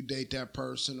you if you date that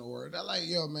person, or they're like,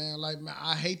 yo, man, like, man,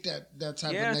 I hate that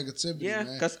type of negativity,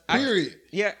 man. Period.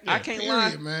 I can't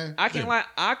lie, man. I can't lie.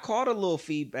 I caught a little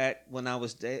feedback when I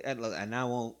was dating, and I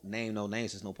won't name no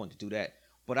names. There's no point to do that.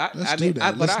 But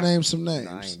Let's name some names.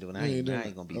 No, I ain't doing. I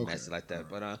ain't gonna be messy like that.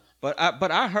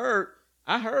 But I heard,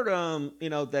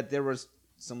 that there was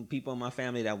some people in my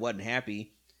family that wasn't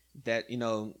happy that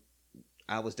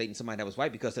I was dating somebody that was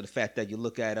white because of the fact that you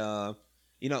look at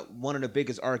one of the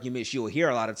biggest arguments you'll hear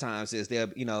a lot of times is there,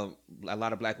 a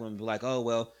lot of black women be like, oh,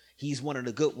 well, he's one of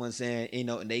the good ones and,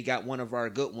 and they got one of our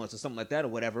good ones or something like that or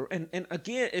whatever. And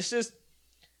again, it's just,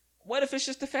 what if it's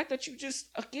just the fact that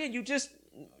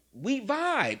we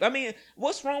vibe? I mean,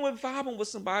 what's wrong with vibing with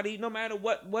somebody no matter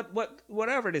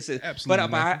whatever this is? Absolutely.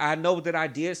 But I know that I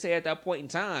did say at that point in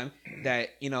time that,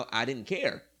 I didn't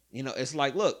care. It's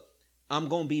like, look, I'm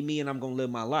going to be me and I'm going to live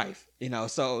my life,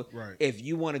 So right. If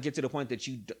you want to get to the point that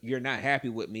you're not happy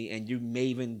with me and you may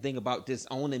even think about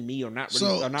disowning me or not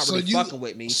really fucking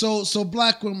with me. So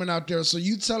black women out there, so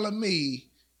you telling me,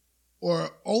 or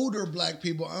older black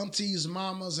people, aunties,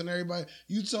 mamas and everybody,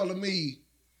 you telling me.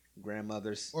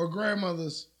 Grandmothers.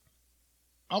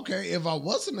 Okay, if I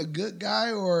wasn't a good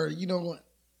guy or,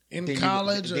 in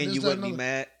college. Then you wouldn't be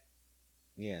mad.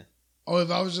 Yeah. Or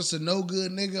if I was just a no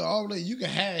good nigga, all that, you can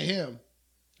have him.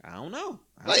 I don't know.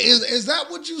 Is that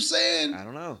what you saying? I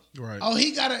don't know. Right. Oh,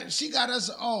 she got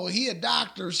us. Oh, he a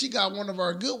doctor. She got one of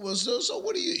our good ones. So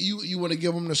what do you want to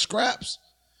give him the scraps?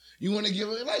 You want to give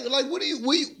it like what do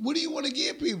you want to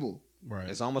give people? Right.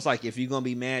 It's almost like if you're gonna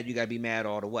be mad, you gotta be mad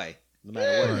all the way, no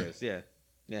matter what it is. Yeah.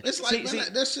 Yeah. It's like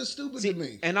that's just stupid to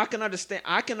me. And I can understand.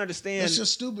 It's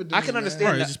just stupid to me. I can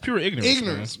understand. Right, it's just pure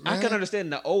ignorance. Man. I can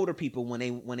understand the older people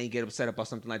when they get upset about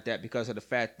something like that because of the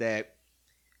fact that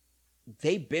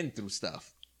they've been through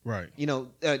stuff. Right.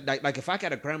 Like if I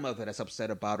got a grandmother that's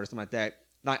upset about it or something like that,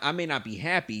 like I may not be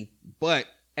happy, but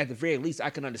at the very least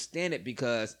I can understand it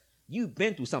because you've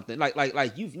been through something.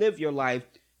 Like you've lived your life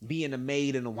being a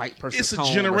maid in a white person's home.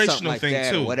 It's a generational like thing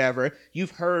that too. Or whatever. You've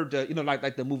heard,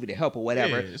 like the movie The Help or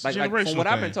whatever. Yeah, it's like generational from what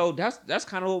thing. I've been told, that's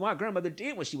kind of what my grandmother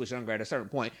did when she was younger. At a certain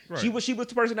point, right. she was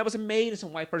the person that was a maid in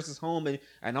some white person's home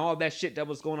and all that shit that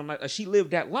was going on. Like she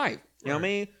lived that life. You know what I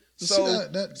mean? So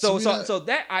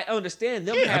that I understand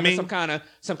them having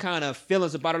some kind of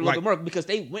feelings about it a little bit more because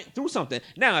they went through something.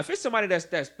 Now, if it's somebody that's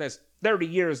 30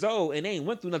 years old and they ain't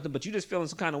went through nothing, but you just feeling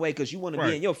some kind of way because you want to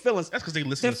be in your feelings. That's because they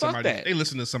listen to somebody. That. They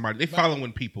listen to somebody. They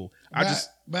following people.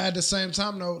 But at the same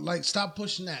time, though, like stop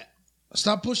pushing that.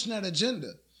 Stop pushing that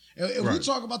agenda. If we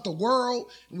talk about the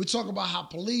world and we talk about how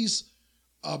police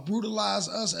brutalize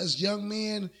us as young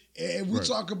men, and we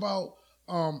talk about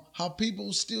how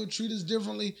people still treat us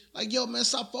differently, like, yo, man,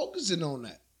 stop focusing on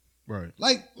that. Right.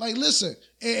 Like, listen,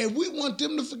 and we want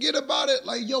them to forget about it.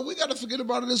 Like, yo, we got to forget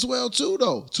about it as well, too,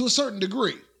 though, to a certain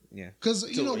degree. Yeah. Because,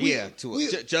 to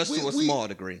a small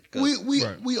degree.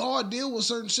 We all deal with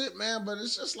certain shit, man, but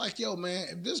it's just like, yo, man,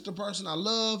 if this is the person I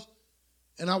love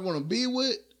and I want to be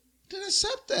with, then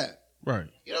accept that. Right.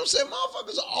 You know what I'm saying?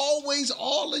 Motherfuckers are always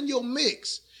all in your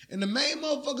mix. And the main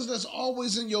motherfuckers that's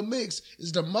always in your mix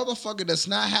is the motherfucker that's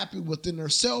not happy within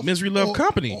themselves. Misery love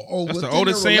company. Or that's the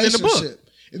oldest saying in the book.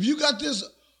 If you got this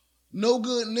no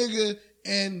good nigga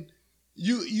and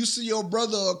you see your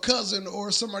brother or cousin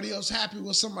or somebody else happy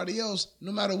with somebody else,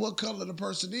 no matter what color the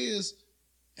person is,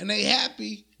 and they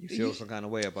happy, you feel some kind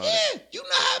of way about it. Yeah, you're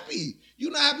not happy.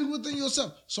 You're not happy within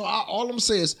yourself. So all I'm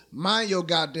saying is mind your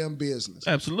goddamn business.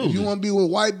 Absolutely. If you want to be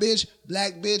with white bitch,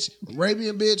 black bitch,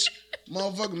 Arabian bitch,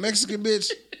 motherfucking Mexican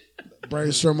bitch,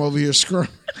 Brainstorm over here scrum.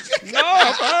 No, all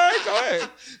right, go ahead.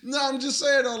 No, I'm just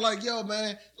saying though, like, yo,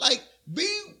 man, like, be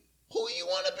who you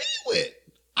want to be with.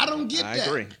 I don't get that.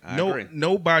 I agree.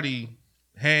 Nobody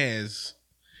has,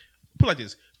 put it like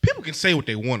this, people can say what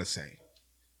they want to say.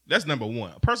 That's number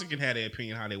one. A person can have their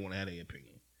opinion how they want to have their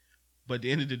opinion. But at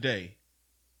the end of the day,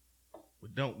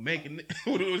 don't make it,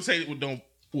 don't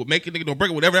make it, nigga, don't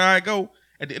break it, whatever I go.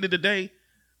 At the end of the day,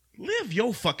 live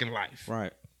your fucking life.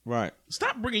 Right.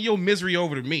 Stop bringing your misery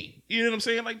over to me. You know what I'm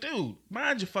saying? Like, dude,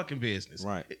 mind your fucking business.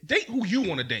 Right. Date who you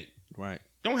want to date. Right.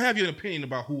 Don't have your opinion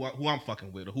about who I'm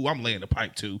fucking with or who I'm laying the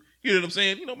pipe to. You know what I'm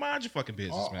saying? Mind your fucking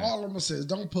business, man. All I'm going to say is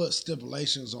don't put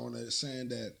stipulations on it saying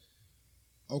that,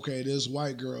 okay, this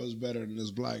white girl is better than this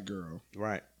black girl.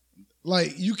 Right.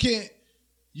 Like, you can't,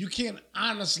 You can't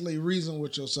honestly reason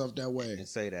with yourself that way and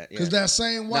say that because that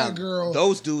same white girl.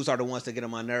 Those dudes are the ones that get on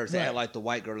my nerves. They Right. act like the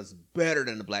white girl is better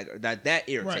than the black girl. That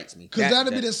irritates me. Because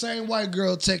that'll be the same white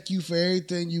girl take you for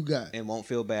everything you got and won't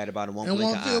feel bad about it. Won't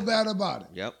feel bad about it.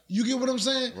 Yep. You get what I'm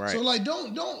saying? Right. So like,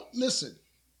 don't listen.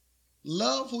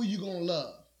 Love who you gonna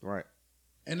love. Right.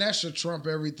 And that should trump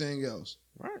everything else.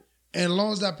 Right. And as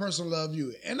long as that person love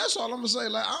you, and that's all I'm gonna say.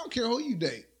 Like, I don't care who you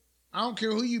date. I don't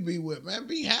care who you be with, man.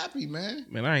 Be happy, man.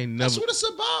 Man, I ain't never. That's what it's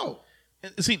about.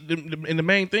 See, and the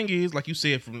main thing is, like you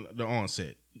said from the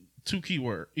onset,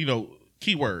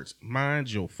 keywords.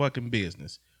 Mind your fucking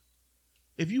business.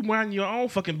 If you mind your own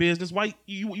fucking business, why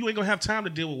you ain't gonna have time to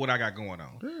deal with what I got going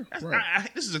on? Yeah, right.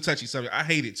 This is a touchy subject. I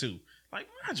hate it too. Like,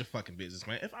 mind your fucking business,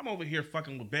 man. If I'm over here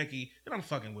fucking with Becky, then I'm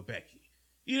fucking with Becky.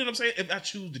 You know what I'm saying? If I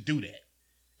choose to do that.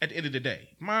 At the end of the day,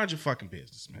 mind your fucking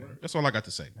business, man. That's all I got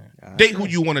to say, man. Date who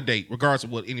you want to date, regardless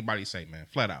of what anybody say, man.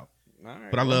 Flat out. All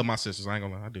right, but I love my sisters. I ain't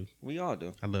gonna lie, I do. We all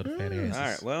do. I love the fat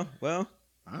asses. All right, well,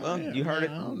 you heard it.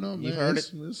 I don't know, man. You heard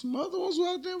it. There's some other ones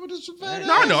out there with this fat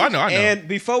No, I know. And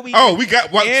before we, we got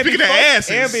speaking of asses.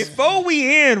 And before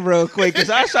we end, real quick, because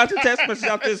I shot the text message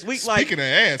out this week. Speaking of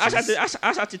asses,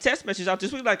 I shot the text message out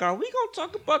this week. Like, are we gonna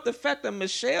talk about the fact that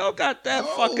Michelle got that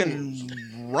fucking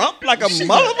rump like a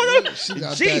motherfucker? She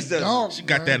got Jesus, that dunk, she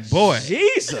got man. that boy.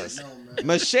 Jesus.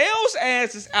 Michelle's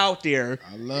ass is out there.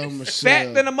 I love Michelle.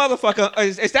 Fat than a motherfucker.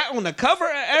 Is that on the cover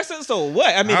of Essence or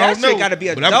what? I mean, I that don't shit know, got to be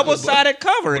a but I'm- double-sided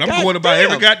cover. But I'm going about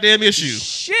every goddamn issue.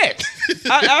 Shit.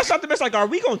 I shot the mess like, are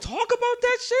we going to talk about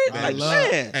that shit? I Like,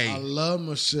 love, man. Hey. I love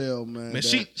Michelle, man. Man,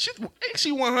 she ain't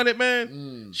she 100,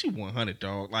 man. She 100,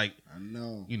 dog. Like, I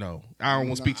know. you know, I don't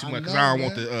want to speak too I much because know, I don't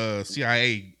want man. the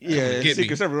CIA Yeah, to get me.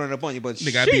 Secret Service running up on you, but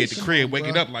Nigga, I be at the sheesh. crib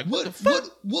waking Bro. up like, what the fuck?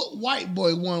 What white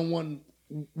boy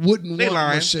wouldn't They want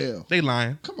lying. Michelle? They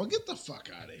lying. Come on, get the fuck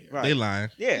out of here. Right. They lying.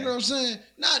 Yeah. You know what I'm saying?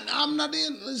 I'm not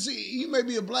in. Let's see, you may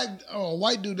be a black or a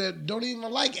white dude that don't even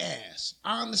like ass.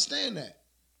 I understand that,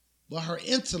 but her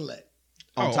intellect.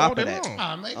 On top all of day that.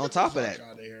 long. Man, On get top the of fuck that.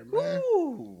 out of here, man.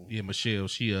 Woo. Yeah, Michelle,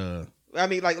 she I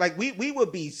mean, like we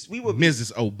would be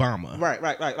Mrs. Obama.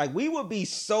 right. Like we would be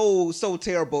so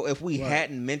terrible if we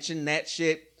hadn't mentioned that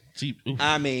shit. She, oof.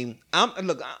 I mean, I'm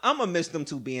gonna miss them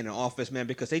two being in office, man,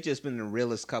 because they just been the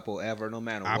realest couple ever, no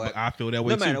matter what. I feel that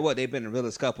way No too. matter what, they've been the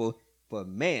realest couple. But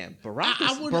man,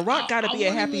 Barack got to I be a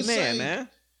wouldn't happy even man, say- man.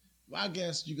 Well, I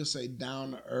guess you could say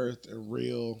down to earth and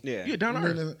real. Yeah. Yeah, down to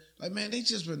earth. Like, man, they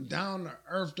just been down to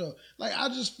earth though. Like, I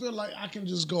just feel like I can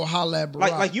just go holla at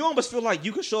Barack. Like you almost feel like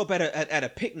you could show up at a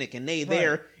picnic and they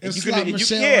there and you slap can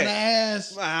Michelle in the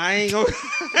ass I ain't gonna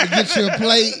and get you a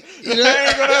plate. You know? I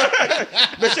ain't gonna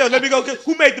Michelle, let me go get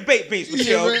who made the baked beans,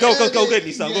 Michelle. Yeah, go get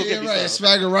me some. Yeah, Go get me right. some.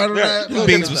 Smack it right on Yeah. that. The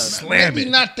beans was Maybe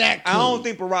slamming. not that cool. I don't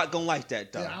think Barack gonna like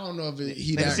that though. Yeah, I don't know if he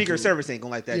And the that Secret cool. Service ain't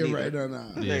gonna like that Yeah, either.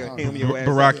 right. No. Yeah. I Him, don't your know. ass.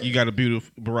 Barack, you got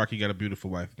a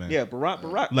beautiful wife, man. Yeah,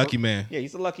 Barack. Lucky man. Yeah,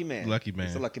 he's a lucky man. Lucky man.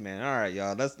 He's a lucky man. All right,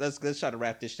 y'all. Let's try to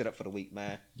wrap this shit up for the week,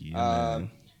 man. Yeah, man.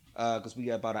 Because we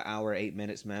got about an hour, 8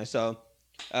 minutes, man. So,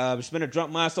 it's been a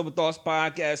Drunk Mind Sober Thoughts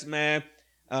podcast, man.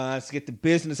 Let's get the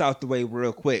business out the way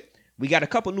real quick. We got a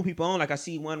couple new people on. Like I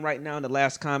see one right now in the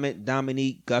last comment,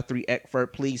 Dominique Guthrie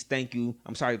Eckford. Please, thank you.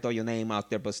 I'm sorry to throw your name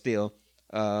out there, but still,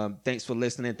 thanks for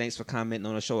listening. Thanks for commenting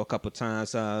on the show a couple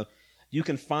times. You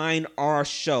can find our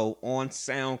show on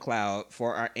SoundCloud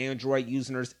for our Android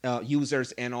users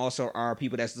and also our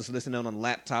people that's just listening on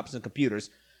laptops and computers.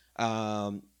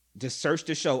 Just search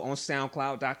the show on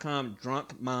SoundCloud.com,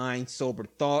 Drunk Mind Sober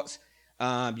Thoughts.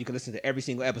 You can listen to every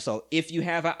single episode. If you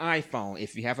have an iPhone,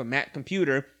 if you have a Mac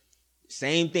computer,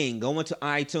 same thing. Go into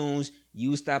iTunes,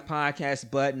 use that podcast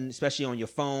button, especially on your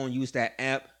phone. Use that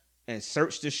app and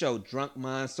search the show, Drunk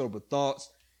Mind Sober Thoughts.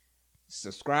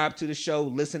 Subscribe to the show.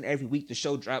 Listen every week. The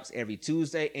show drops every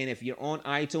Tuesday. And if you're on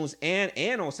iTunes and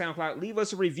on SoundCloud, leave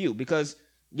us a review because,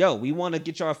 we want to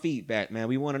get y'all feedback, man.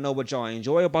 We want to know what y'all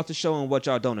enjoy about the show and what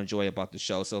y'all don't enjoy about the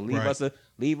show. So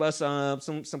leave us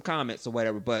some comments or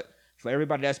whatever. But for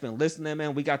everybody that's been listening,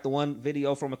 man, we got the one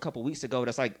video from a couple weeks ago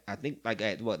that's at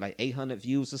 800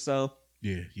 views or so.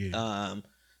 Yeah.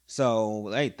 So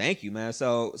hey, thank you, man.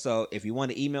 So if you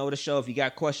want to email the show, if you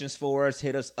got questions for us,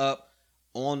 hit us up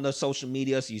on the social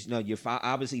media. So you're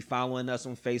obviously following us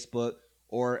on Facebook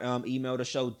or email the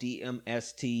show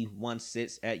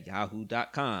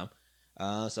dmst16@yahoo.com.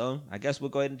 So I guess we'll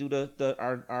go ahead and do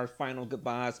our final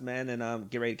goodbyes, man, and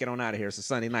get ready to get on out of here. It's a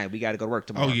Sunday night. We got to go to work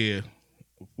tomorrow. Oh yeah.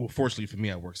 Well, fortunately for me,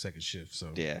 I work second shift,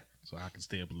 so yeah, so I can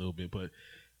stay up a little bit. But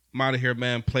I'm out of here,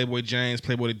 man. Playboy James,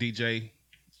 Playboy the DJ.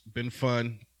 Been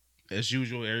fun as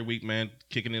usual every week, man.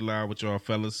 Kicking it loud with y'all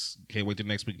fellas. Can't wait till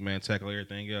next week, man. Tackle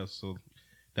everything else. So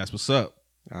that's what's up.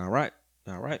 All right.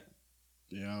 All right.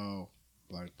 Yo,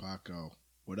 Black Paco.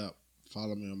 What up?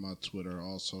 Follow me on my Twitter,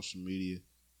 all social media.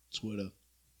 Twitter,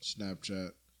 Snapchat,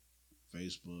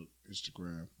 Facebook,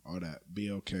 Instagram, all that.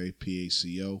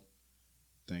 BOKPACO.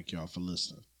 Thank y'all for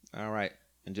listening. All right.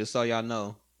 And just so y'all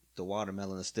know, the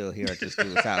watermelon is still here at this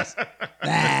dude's house.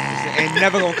 Ain't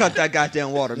never gonna cut that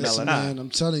goddamn watermelon. Listen, man, I'm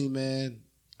telling you, man.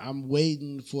 I'm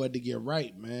waiting for it to get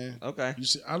right, man. Okay. You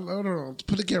see, I don't know.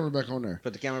 Put the camera back on there.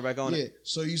 Put the camera back on. Yeah.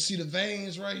 So you see the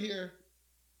veins right here.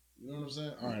 You know what I'm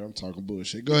saying? All right, I'm talking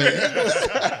bullshit. Go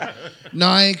ahead. No,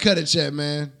 I ain't cut it yet,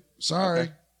 man. Sorry.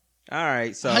 Okay. All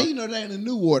right, so how you know that ain't a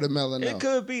new watermelon? It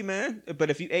could be, man. But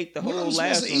if you ate the whole last one,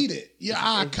 I'm supposed to eat it. Yeah,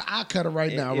 I cut it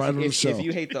right now, right on the show. If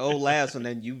you hate the old last one,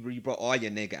 then you brought all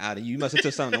your nigga out, and you must have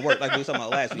took something to work. Like we were talking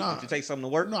about last week. Did you take something to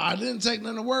work? No, I didn't take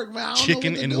nothing to work, man. I don't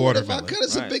Chicken know what and to do watermelon. If I cut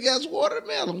it's a big ass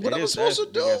watermelon. What am I supposed to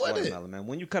do with it? Man.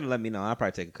 When you cut it, let me know. I'll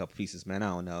probably take a couple pieces, man. I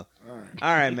don't know.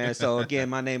 All right, man. So again,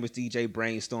 my name is DJ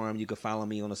Brainstorm. You can follow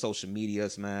me on the social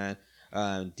medias, man.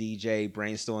 DJ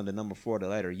Brainstorm, the number 4, the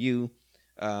letter U.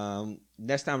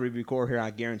 Next time we record here,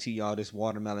 I guarantee y'all this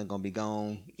watermelon gonna be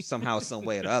gone somehow, some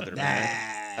way or the other,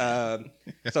 man.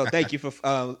 So thank you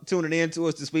for tuning in to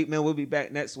us this week, man. We'll be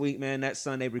back next week, man. Next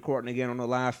Sunday, recording again on the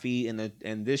live feed,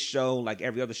 and this show, like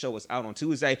every other show, is out on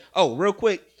Tuesday. Oh, real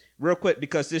quick,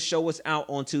 because this show was out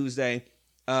on Tuesday.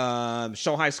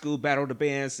 Show High School Battle of the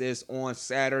Bands is on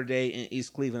Saturday in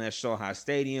East Cleveland at Show High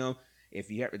Stadium. If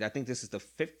you have, I think this is the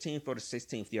 15th or the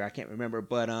 16th year, I can't remember.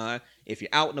 But if you're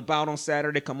out and about on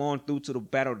Saturday, come on through to the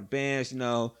Battle of the Bands. You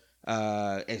know,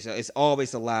 it's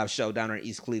always a live show down there in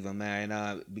East Cleveland,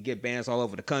 man. We get bands all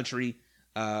over the country.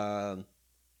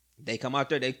 They come out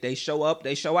there, they show up,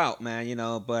 they show out, man. You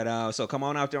know, but so come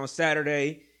on out there on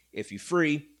Saturday if you're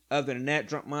free. Other than that,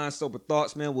 Drunk Minds, Sober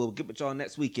Thoughts, man. We'll get with y'all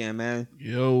next weekend, man.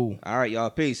 Yo. All right, y'all.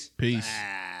 Peace. Peace.